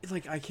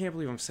 like, I can't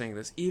believe I'm saying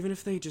this. Even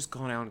if they just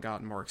gone out and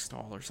gotten Mark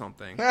Stahl or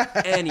something,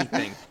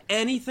 anything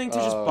to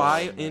just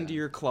buy into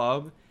your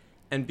club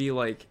and be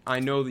like, I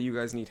know that you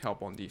guys need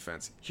help on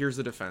defense. Here's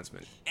a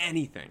defenseman.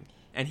 Anything.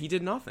 And he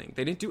did nothing.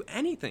 They didn't do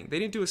anything. They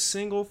didn't do a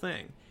single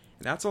thing.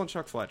 And that's on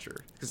Chuck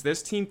Fletcher, because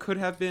this team could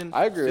have been.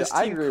 I agree. This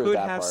I team agree with could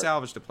that have part.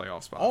 salvaged a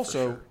playoff spot. for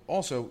sure.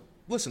 Also,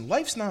 listen,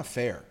 life's not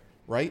fair,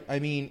 right? I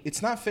mean,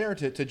 it's not fair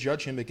to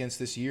judge him against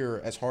this year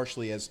as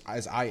harshly as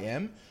I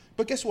am.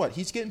 But guess what?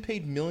 He's getting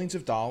paid millions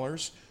of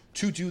dollars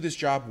to do this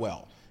job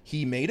well.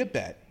 He made a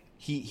bet.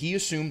 He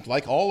assumed,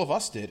 like all of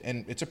us did,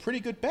 and it's a pretty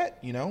good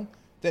bet,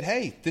 that,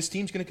 hey, this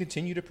team's going to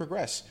continue to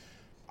progress.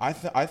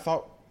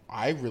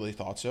 I really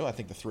thought so. I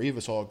think the three of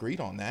us all agreed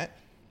on that.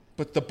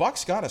 But the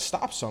Bucks got to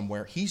stop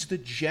somewhere. He's the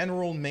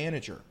general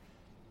manager.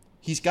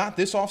 He's got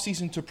this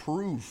offseason to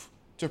prove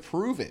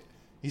it.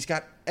 He's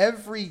got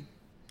every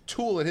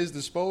tool at his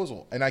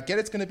disposal. And I get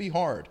it's going to be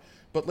hard.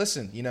 But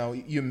listen,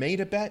 you made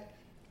a bet.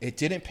 It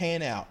didn't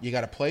pan out. You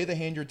got to play the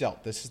hand you're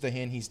dealt. This is the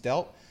hand he's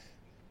dealt.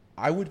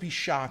 I would be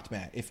shocked,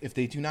 Matt, if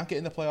they do not get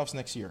in the playoffs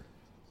next year.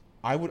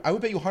 I would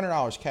bet you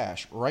 $100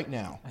 cash right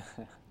now.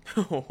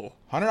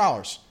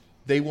 $100.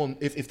 They will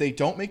if they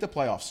don't make the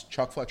playoffs,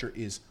 Chuck Fletcher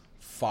is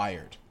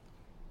fired.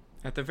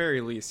 At the very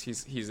least,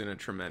 he's in a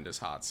tremendous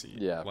hot seat.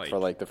 Yeah, for,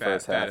 like, the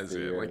first half that of is the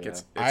it. year, Like,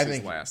 it's I his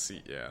think- last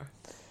seat. Yeah.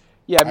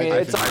 Yeah, I mean, I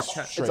it's think all, he's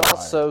it's straight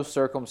also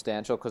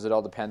circumstantial because it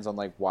all depends on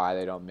like why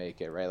they don't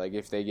make it, right? Like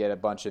if they get a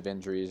bunch of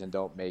injuries and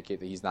don't make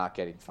it, he's not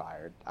getting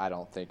fired. I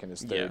don't think in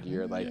his third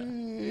year. Like,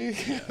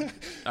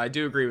 I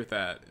do agree with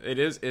that. It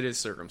is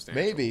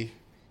circumstantial. Maybe.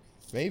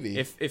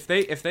 If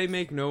they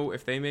make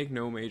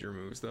no major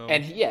moves though.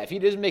 and if he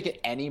doesn't make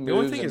any the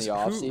only moves thing in is the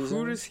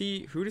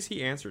offseason, who does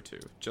he answer to?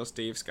 Just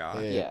Dave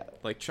Scott. yeah.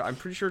 Like I'm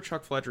pretty sure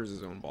Chuck Fletcher's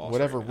his own boss.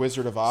 Whatever right now.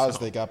 Wizard of Oz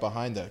they got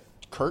behind the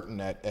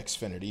curtain at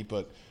Xfinity.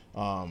 But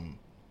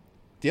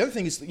the other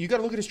thing is you got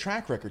to look at his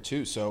track record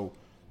too. So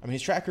I mean,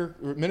 his track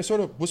record,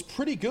 Minnesota was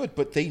pretty good,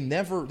 but they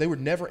were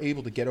never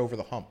able to get over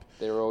the hump.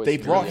 They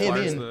brought him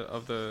Flyers in.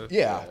 of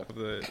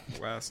the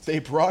West. They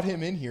brought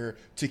him in here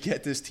to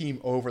get this team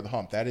over the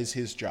hump. That is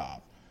his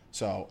job.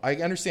 So I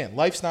understand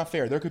life's not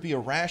fair. There could be a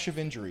rash of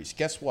injuries.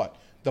 Guess what?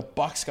 The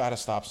Bucks got to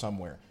stop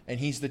somewhere, and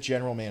he's the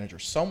general manager.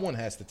 Someone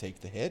has to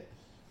take the hit.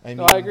 I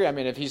agree. I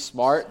mean, if he's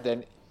smart,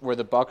 then where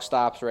the buck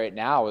stops right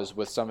now is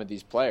with some of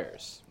these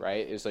players,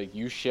 right? It's like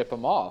you ship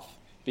them off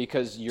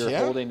because you're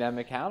holding them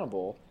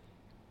accountable,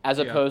 as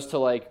opposed to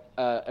like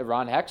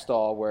Ron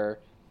Hextall, where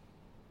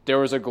there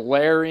was a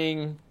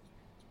glaring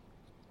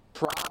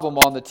problem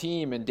on the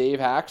team and Dave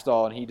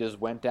Haxtell, and he just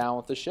went down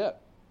with the ship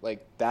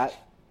like that.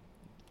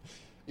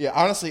 Yeah,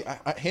 honestly,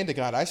 hand to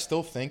God, I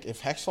still think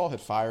if Hextall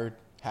had fired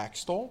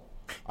Haxtell,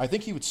 I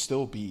think he would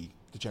still be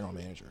the general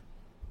manager.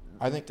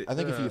 I think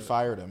if he had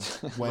fired him,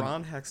 when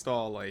Ron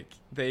Hextall, like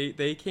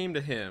they came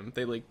to him,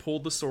 they like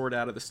pulled the sword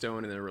out of the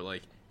stone and they were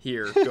like,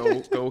 "Here,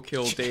 go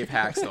kill Dave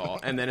Haxtall."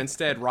 And then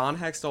instead, Ron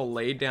Hextall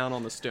laid down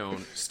on the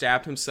stone,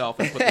 stabbed himself,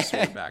 and put the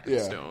sword back in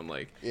the stone.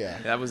 Like,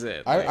 that was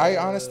it. Like, I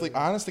honestly,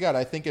 honest to God,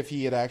 I think if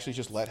he had actually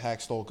just let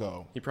Haxtell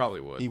go, he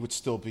probably would. he would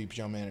still be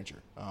general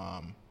manager.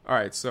 All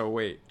right, so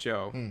wait,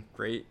 Joe,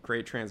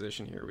 great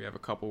transition here. We have a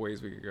couple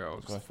ways we could go.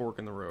 It's a fork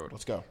in the road.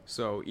 Let's go.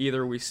 So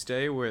either we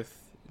stay with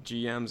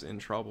GM's in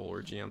trouble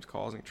or GM's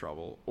causing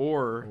trouble,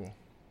 or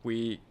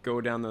we go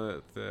down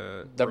the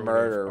road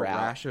murder of a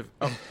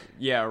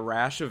route.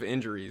 rash of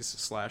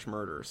injuries /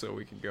 murder. So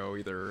we could go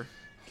either.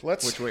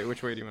 Let's. Which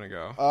way do you want to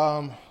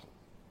go?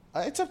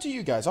 It's up to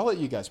you guys. I'll let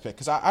you guys pick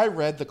because I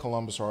read the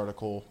Columbus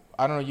article.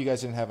 I don't know. You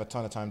guys didn't have a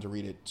ton of time to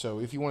read it, so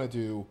if you want to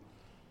do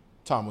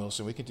Tom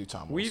Wilson, we can do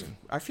Tom Wilson.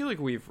 I feel like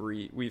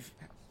we've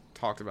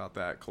talked about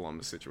that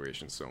Columbus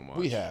situation so much.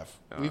 We have.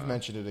 We've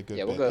mentioned it a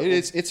good we'll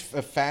bit. It's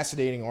a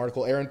fascinating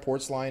article. Aaron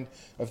Portzline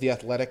of The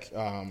Athletic.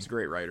 He's a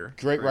great writer.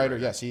 Great writer.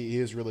 Yes, he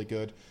is really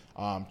good.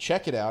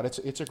 Check it out.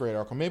 It's a great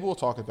article. Maybe we'll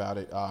talk about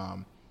it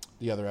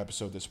the other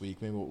episode this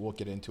week. Maybe we'll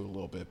get into it a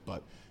little bit.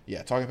 But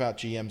yeah, talking about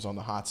GMs on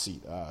the hot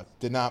seat.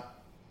 Did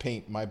not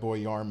paint my boy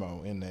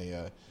Yarmo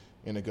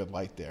in a good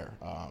light there.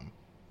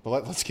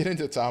 But let's get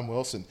into Tom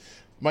Wilson.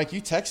 Mike,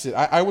 you texted.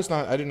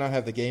 I did not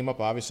have the game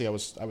up. Obviously, I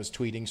was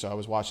tweeting, so I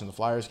was watching the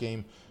Flyers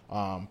game.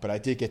 But I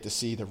did get to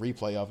see the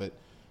replay of it,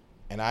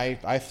 and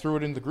I threw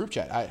it in the group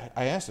chat.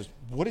 I asked us,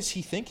 what is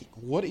he thinking?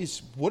 What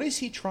is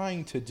he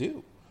trying to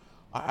do?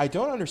 I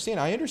don't understand.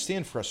 I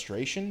understand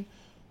frustration,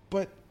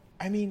 but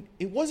I mean,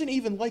 it wasn't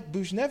even like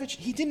Buchnevich.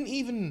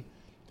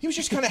 He was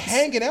just kind of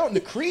hanging out in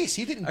the crease.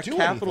 He didn't do anything.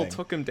 Capital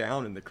took him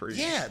down in the crease.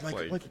 Yeah,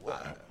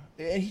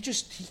 and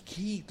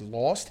he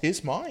lost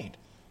his mind.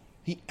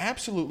 He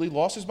absolutely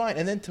lost his mind.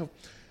 And then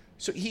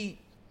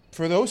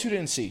for those who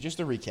didn't see, just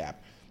to recap,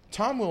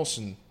 Tom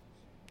Wilson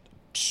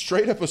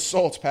straight up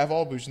assaults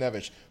Pavel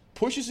Buchnevich,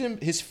 pushes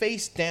his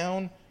face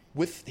down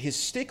with his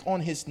stick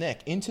on his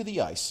neck into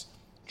the ice,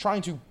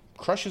 trying to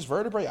crush his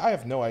vertebrae. I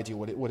have no idea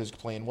what his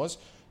plan was.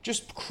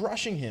 Just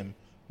crushing him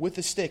with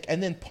the stick,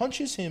 and then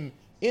punches him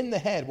in the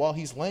head while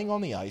he's laying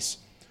on the ice.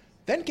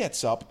 Then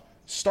gets up,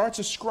 starts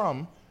a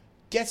scrum,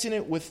 gets in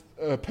it with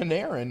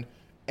Panarin,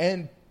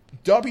 and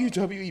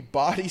WWE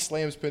body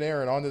slams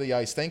Panarin onto the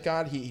ice. Thank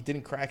God he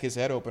didn't crack his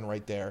head open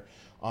right there.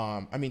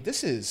 I mean,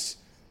 this is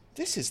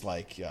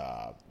like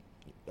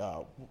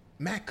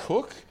Matt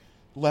Cook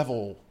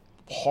level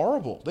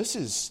horrible.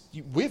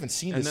 We haven't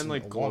seen this in a long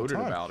time. And then gloated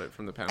about it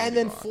from the penalty box. And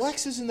then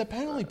flexes in the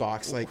penalty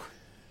box. Like,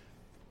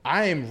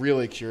 I am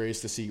really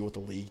curious to see what the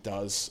league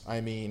does.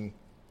 I mean,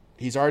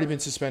 he's already been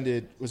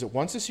suspended. Was it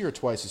once this year or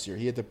twice this year?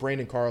 He had the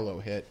Brandon Carlo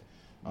hit.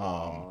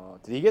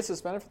 Did he get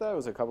suspended for that? It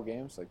was a couple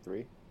games, like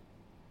 3.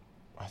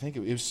 I think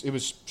it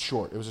was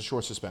short. It was a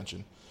short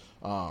suspension.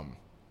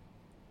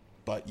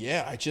 But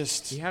yeah,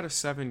 he had a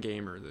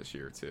 7-gamer this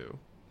year too.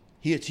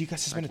 He got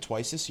suspended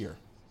twice this year.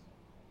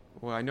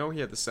 Well, I know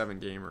he had the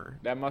 7-gamer.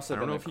 That must have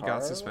been. I don't know if he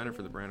got suspended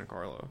for the Brandon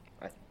Carlo.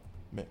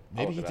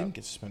 Maybe he didn't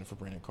get suspended for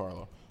Brandon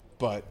Carlo.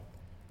 But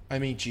I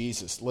mean,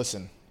 Jesus,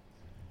 listen.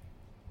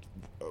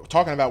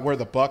 Talking about where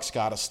the Bucks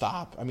got to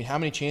stop. I mean, how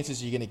many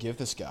chances are you going to give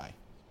this guy?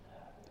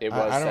 It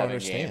was 7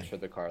 games for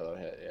the Carlo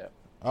hit.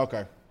 Yeah.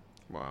 Okay.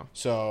 Wow.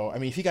 So I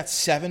mean, if he got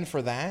 7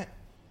 for that,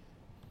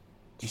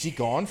 is he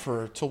gone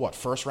till what?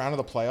 First round of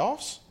the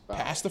playoffs?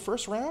 Past the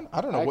first round?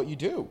 I don't know what you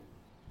do.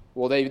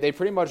 Well, they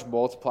pretty much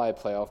multiply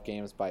playoff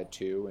games by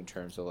 2 in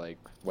terms of like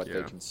what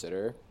they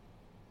consider.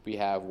 We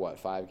have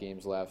 5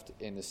 games left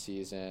in the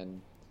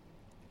season.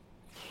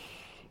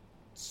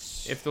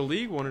 If the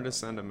league wanted to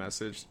send a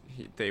message,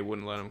 they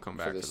wouldn't let him come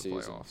back to the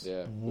playoffs.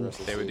 Yeah,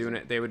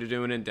 they would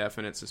do an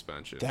indefinite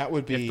suspension. That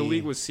would be if the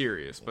league was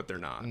serious, but they're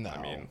not. No.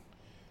 I mean,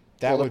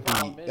 that would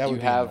you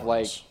have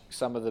like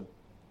some of the,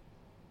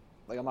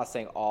 like, I'm not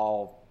saying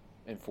all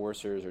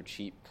enforcers are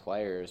cheap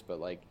players, but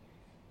like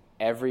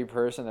every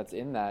person that's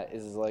in that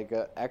is like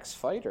a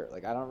ex-fighter.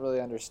 Like, I don't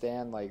really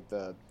understand like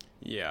the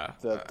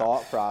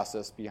thought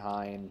process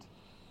behind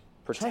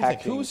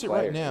protecting who is it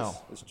players. Right now?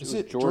 Is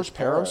it George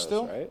Parros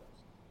still? Right?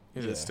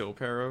 Is it still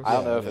Parros? I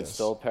don't know if it's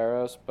still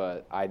Parros,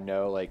 but I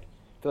know, like,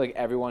 I feel like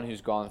everyone who's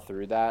gone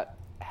through that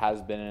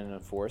has been an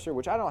enforcer,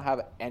 which I don't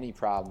have any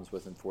problems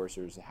with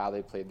enforcers, how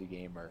they played the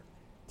game or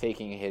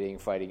taking, hitting,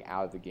 fighting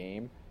out of the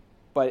game.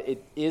 But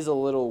it is a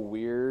little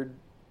weird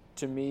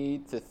to me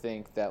to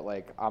think that,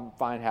 like, I'm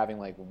fine having,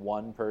 like,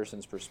 one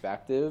person's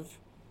perspective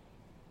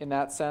in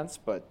that sense,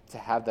 but to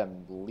have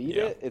them lead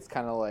it, it's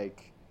kind of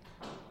like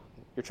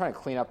you're trying to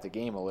clean up the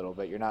game a little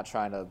bit. You're not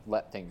trying to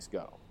let things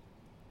go.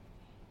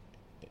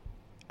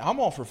 I'm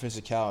all for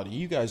physicality.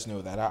 You guys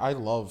know that. I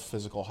love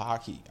physical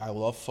hockey. I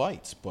love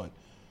fights, but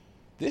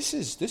this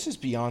is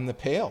beyond the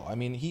pale. I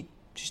mean,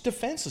 he's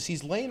defenseless.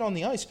 He's laying on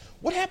the ice.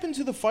 What happened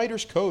to the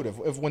fighter's code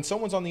of when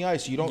someone's on the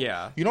ice, you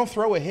don't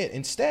throw a hit.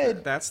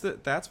 Instead,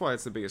 that's why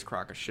it's the biggest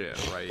crock of shit,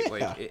 right?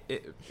 Like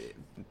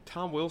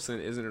Tom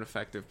Wilson isn't an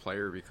effective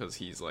player because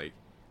he's like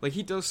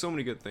he does so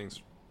many good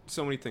things,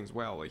 so many things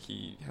well. Like,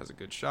 he has a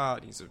good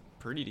shot. He's a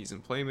pretty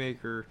decent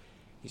playmaker.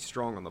 He's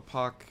strong on the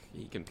puck.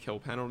 He can kill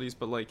penalties,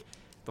 but like,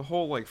 the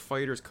whole, like,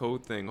 fighter's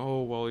code thing,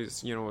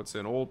 he's, it's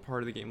an old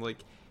part of the game. Like,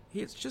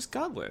 it's just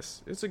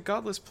godless. It's a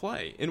godless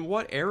play. In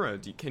what era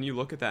can you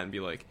look at that and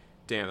be like,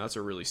 damn, that's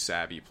a really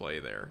savvy play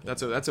there.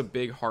 That's a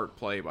big heart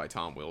play by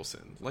Tom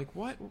Wilson. Like,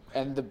 what?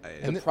 And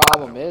the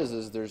problem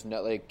is there's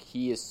no, like,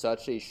 he is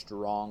such a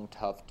strong,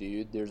 tough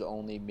dude. There's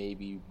only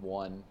maybe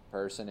one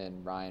person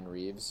in Ryan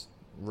Reeves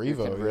who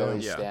can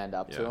really stand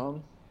up to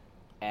him.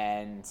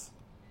 And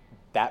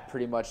that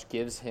pretty much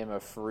gives him a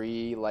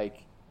free,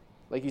 like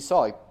you saw,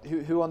 like,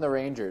 who on the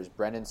Rangers?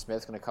 Brendan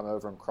Smith's going to come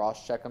over and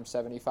cross-check him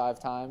 75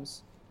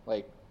 times?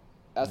 Like,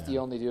 that's the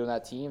only dude on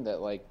that team that,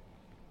 like,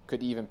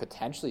 could even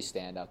potentially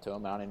stand up to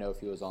him. I don't even know if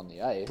he was on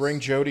the ice. Bring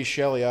Jody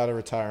Shelley out of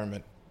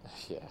retirement.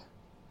 Yeah.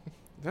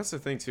 That's the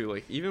thing, too.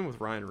 Like, even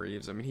with Ryan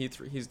Reeves, I mean,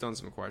 he's done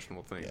some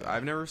questionable things. Yeah.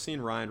 I've never seen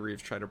Ryan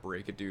Reeves try to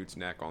break a dude's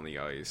neck on the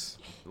ice.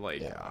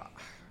 Like,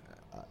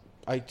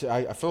 I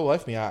for the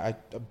life of me, I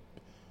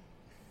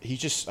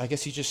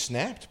guess he just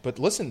snapped. But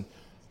listen,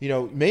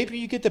 maybe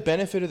you get the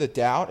benefit of the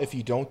doubt if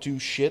you don't do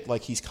shit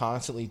like he's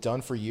constantly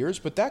done for years,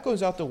 but that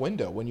goes out the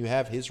window when you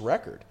have his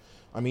record.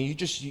 I mean, you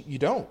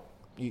don't.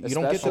 You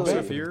don't get the Especially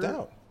benefit of the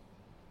doubt.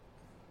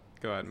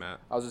 Go ahead, Matt.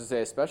 I was going to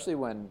say, especially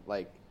when,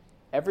 like,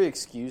 every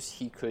excuse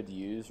he could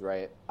use,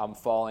 right? I'm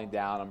falling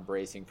down, I'm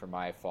bracing for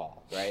my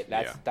fall, right?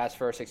 That's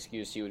first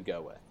excuse he would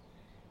go with.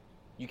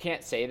 You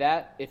can't say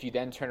that if you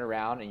then turn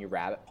around and you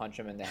rabbit punch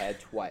him in the head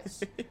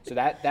twice. So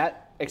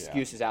that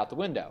excuse is out the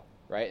window,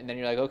 right? And then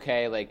you're like,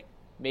 okay, like,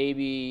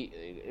 maybe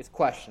it's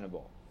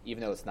questionable,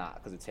 even though it's not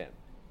because it's him.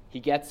 He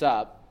gets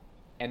up,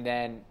 and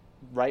then,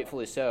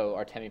 rightfully so,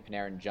 Artemi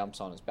Panarin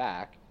jumps on his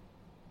back.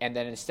 And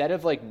then instead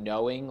of, like,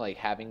 knowing, like,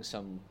 having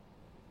some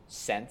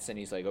sense, and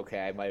he's like,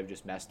 okay, I might have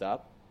just messed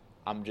up,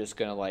 I'm just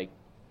going to, like,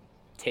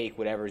 take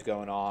whatever's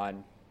going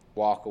on,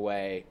 walk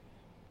away.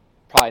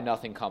 Probably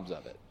nothing comes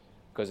of it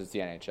because it's the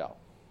NHL.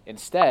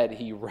 Instead,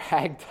 he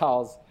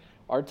ragdolls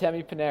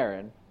Artemi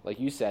Panarin, like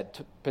you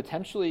said,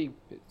 potentially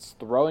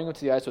throwing him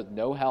to the ice with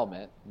no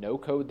helmet, no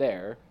code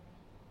there,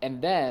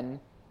 and then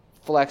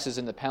flexes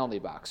in the penalty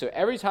box. So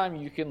every time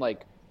you can,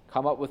 like,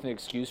 come up with an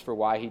excuse for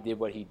why he did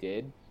what he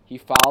did, he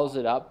follows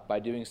it up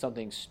by doing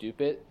something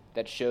stupid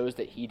that shows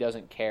that he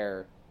doesn't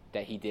care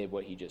that he did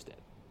what he just did.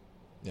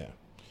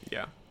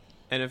 Yeah.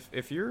 And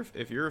if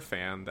you're a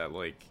fan that,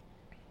 like,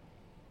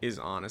 is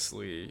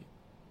honestly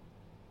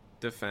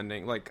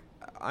defending, like,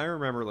 I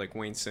remember, like,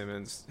 Wayne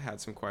Simmons had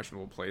some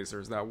questionable plays.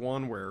 There's that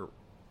one where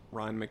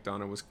Ryan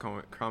McDonough was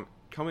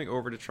coming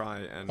over to try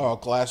and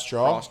glass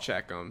jaw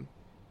cross-check him.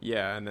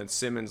 Yeah, and then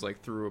Simmons,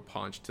 like, threw a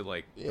punch to,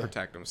 like,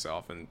 protect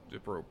himself, and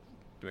it broke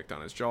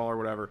McDonough's jaw or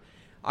whatever.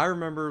 I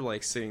remember,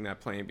 like, seeing that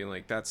play and being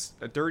like, that's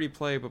a dirty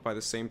play, but by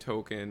the same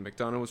token,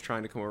 McDonough was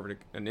trying to come over to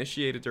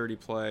initiate a dirty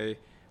play.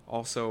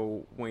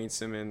 Also, Wayne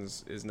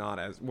Simmons is not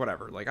as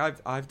whatever. Like,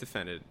 I've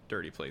defended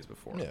dirty plays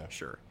before,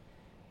 sure.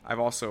 I've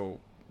also,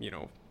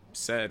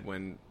 said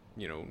when,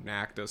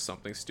 Knack does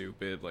something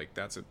stupid, like,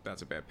 that's a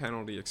bad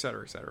penalty, et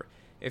cetera, et cetera.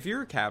 If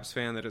you're a Caps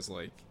fan that is,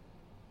 like,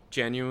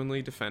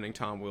 genuinely defending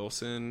Tom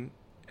Wilson,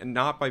 and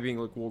not by being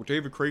like, well,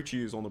 David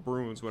Krejci is on the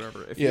Bruins,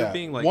 whatever. If you're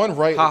being like,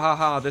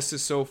 ha, this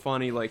is so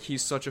funny, like,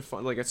 he's such a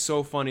fun, like, it's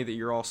so funny that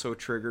you're all so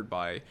triggered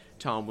by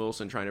Tom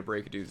Wilson trying to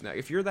break a dude's neck.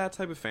 If you're that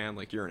type of fan,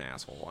 like, you're an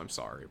asshole. I'm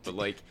sorry, but,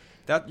 like,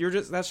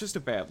 that's just a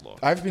bad look.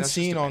 I've been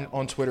seeing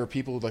on Twitter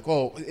people like,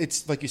 oh,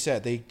 it's like you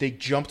said, they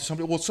jumped to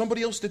somebody. Well,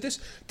 somebody else did this.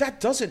 That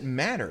doesn't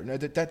matter.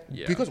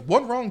 Because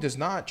one wrong does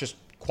not just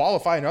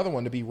qualify another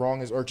one to be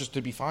wrong or just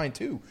to be fine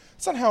too.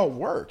 That's not how it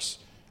works.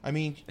 I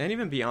mean, and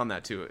even beyond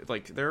that too,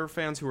 like, there are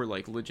fans who are,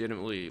 like,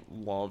 legitimately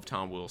love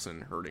Tom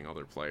Wilson hurting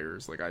other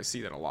players. Like, I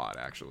see that a lot,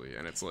 actually,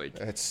 and it's like,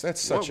 that's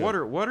such what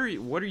are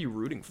you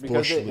rooting for?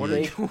 Because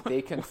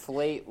they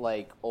conflate,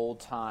 like,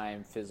 old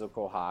time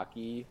physical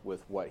hockey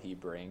with what he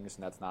brings,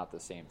 and that's not the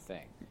same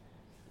thing.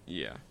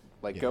 Yeah,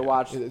 like, go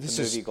watch the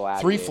movie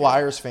Gladiator. 3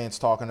 Flyers fans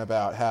talking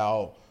about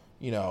how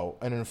an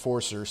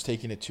enforcer is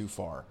taking it too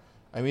far.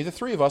 I mean, the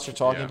 3 of us are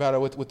talking about it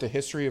with the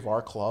history of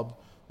our club,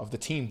 of the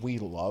team we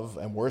love,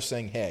 and we're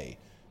saying, hey,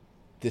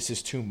 this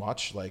is too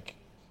much. Like,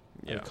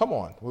 I mean, come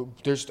on.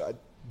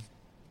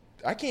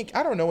 I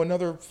don't know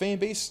another fan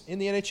base in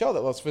the NHL that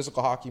loves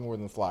physical hockey more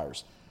than the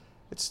Flyers.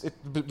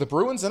 The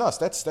Bruins and us.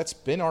 That's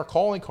been our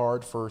calling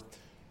card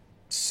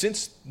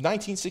since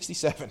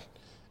 1967.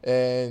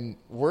 And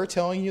we're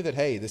telling you that,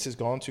 hey, this has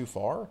gone too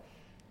far.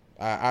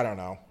 I don't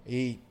know.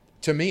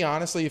 To me,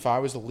 honestly, if I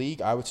was the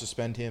league, I would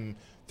suspend him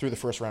through the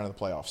first round of the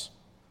playoffs.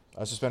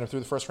 I suspend him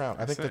through the first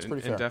round. I think that's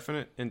pretty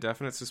fair.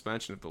 Indefinite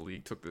suspension if the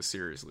league took this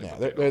seriously.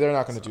 Yeah, they're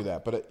not going to do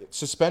that. But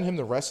suspend him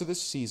the rest of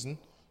this season,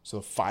 so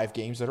the 5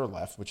 games that are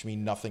left, which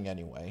mean nothing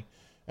anyway,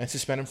 and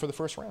suspend him for the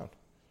first round.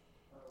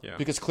 Yeah.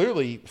 Because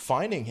clearly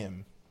finding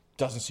him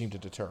doesn't seem to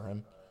deter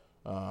him.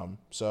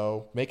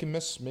 So make him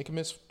miss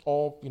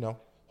all,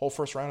 whole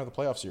first round of the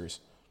playoff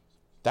series.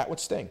 That would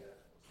sting.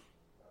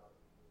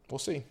 We'll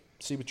see.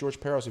 See with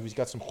George Peros if he's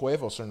got some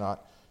huevos or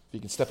not. If he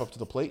can step up to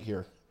the plate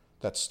here.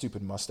 That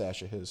stupid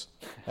mustache of his.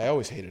 I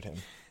always hated him.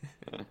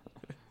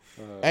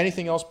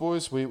 Anything else,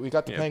 boys? We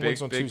got the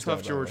Penguins on Tuesday. Big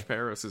tough George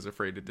Peros is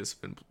afraid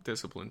to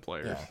discipline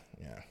players.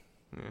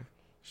 Yeah.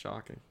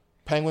 Shocking.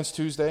 Penguins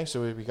Tuesday,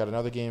 so we got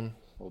another game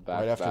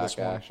right after this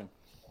one. Action.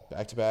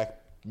 Back to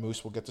back.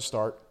 Moose will get the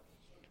start.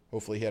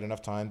 Hopefully he had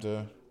enough time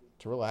to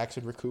relax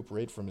and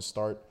recuperate from his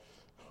start.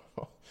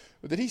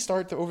 Did he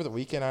start over the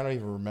weekend? I don't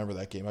even remember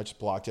that game. I just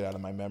blocked it out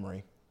of my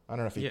memory. I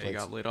don't know if he played. He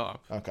got lit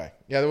up. Okay.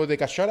 Yeah, they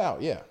got shut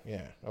out. Yeah.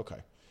 Okay.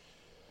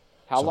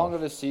 How long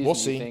of a season we'll do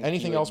you see. think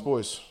Anything else,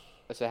 boys?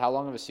 I say, how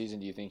long of a season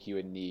do you think he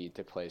would need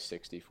to play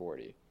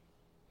 60-40?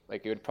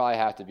 Like, it would probably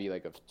have to be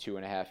like a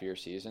 2.5-year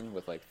season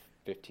with like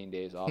 15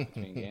 days off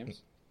between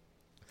games.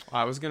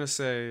 I was gonna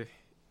say,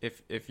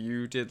 if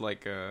you did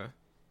like a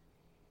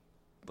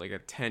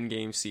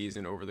 10-game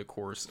season over the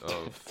course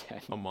of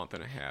a month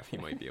and a half, he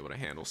might be able to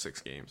handle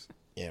 6 games.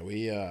 Yeah,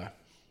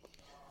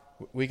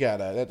 we got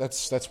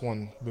that's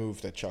one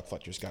move that Chuck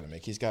Fletcher's got to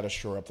make. He's got to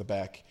shore up the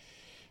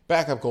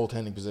backup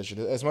goaltending position.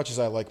 As much as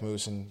I like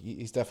Moose, and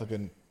he's definitely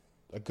been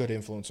a good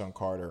influence on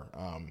Carter,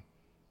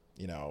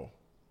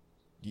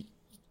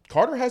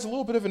 Carter has a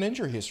little bit of an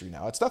injury history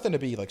now. It's nothing to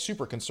be like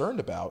super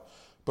concerned about,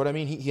 but I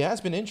mean, he has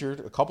been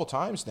injured a couple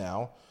times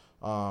now.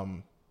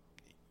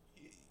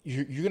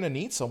 You're going to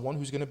need someone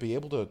who's going to be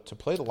able to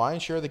play the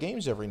lion's share of the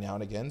games every now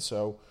and again.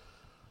 So,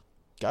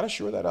 got to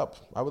shore that up.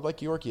 I would like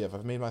Georgiev.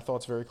 I've made my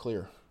thoughts very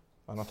clear.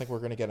 I don't think we're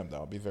going to get him, though.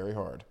 It'll be very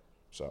hard.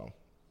 So,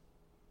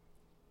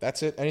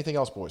 that's it. Anything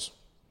else, boys?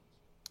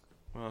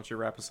 Why don't you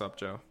wrap us up,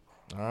 Joe?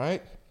 All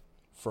right.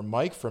 For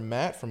Mike, for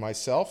Matt, for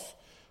myself,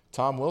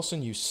 Tom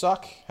Wilson, you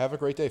suck. Have a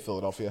great day,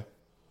 Philadelphia.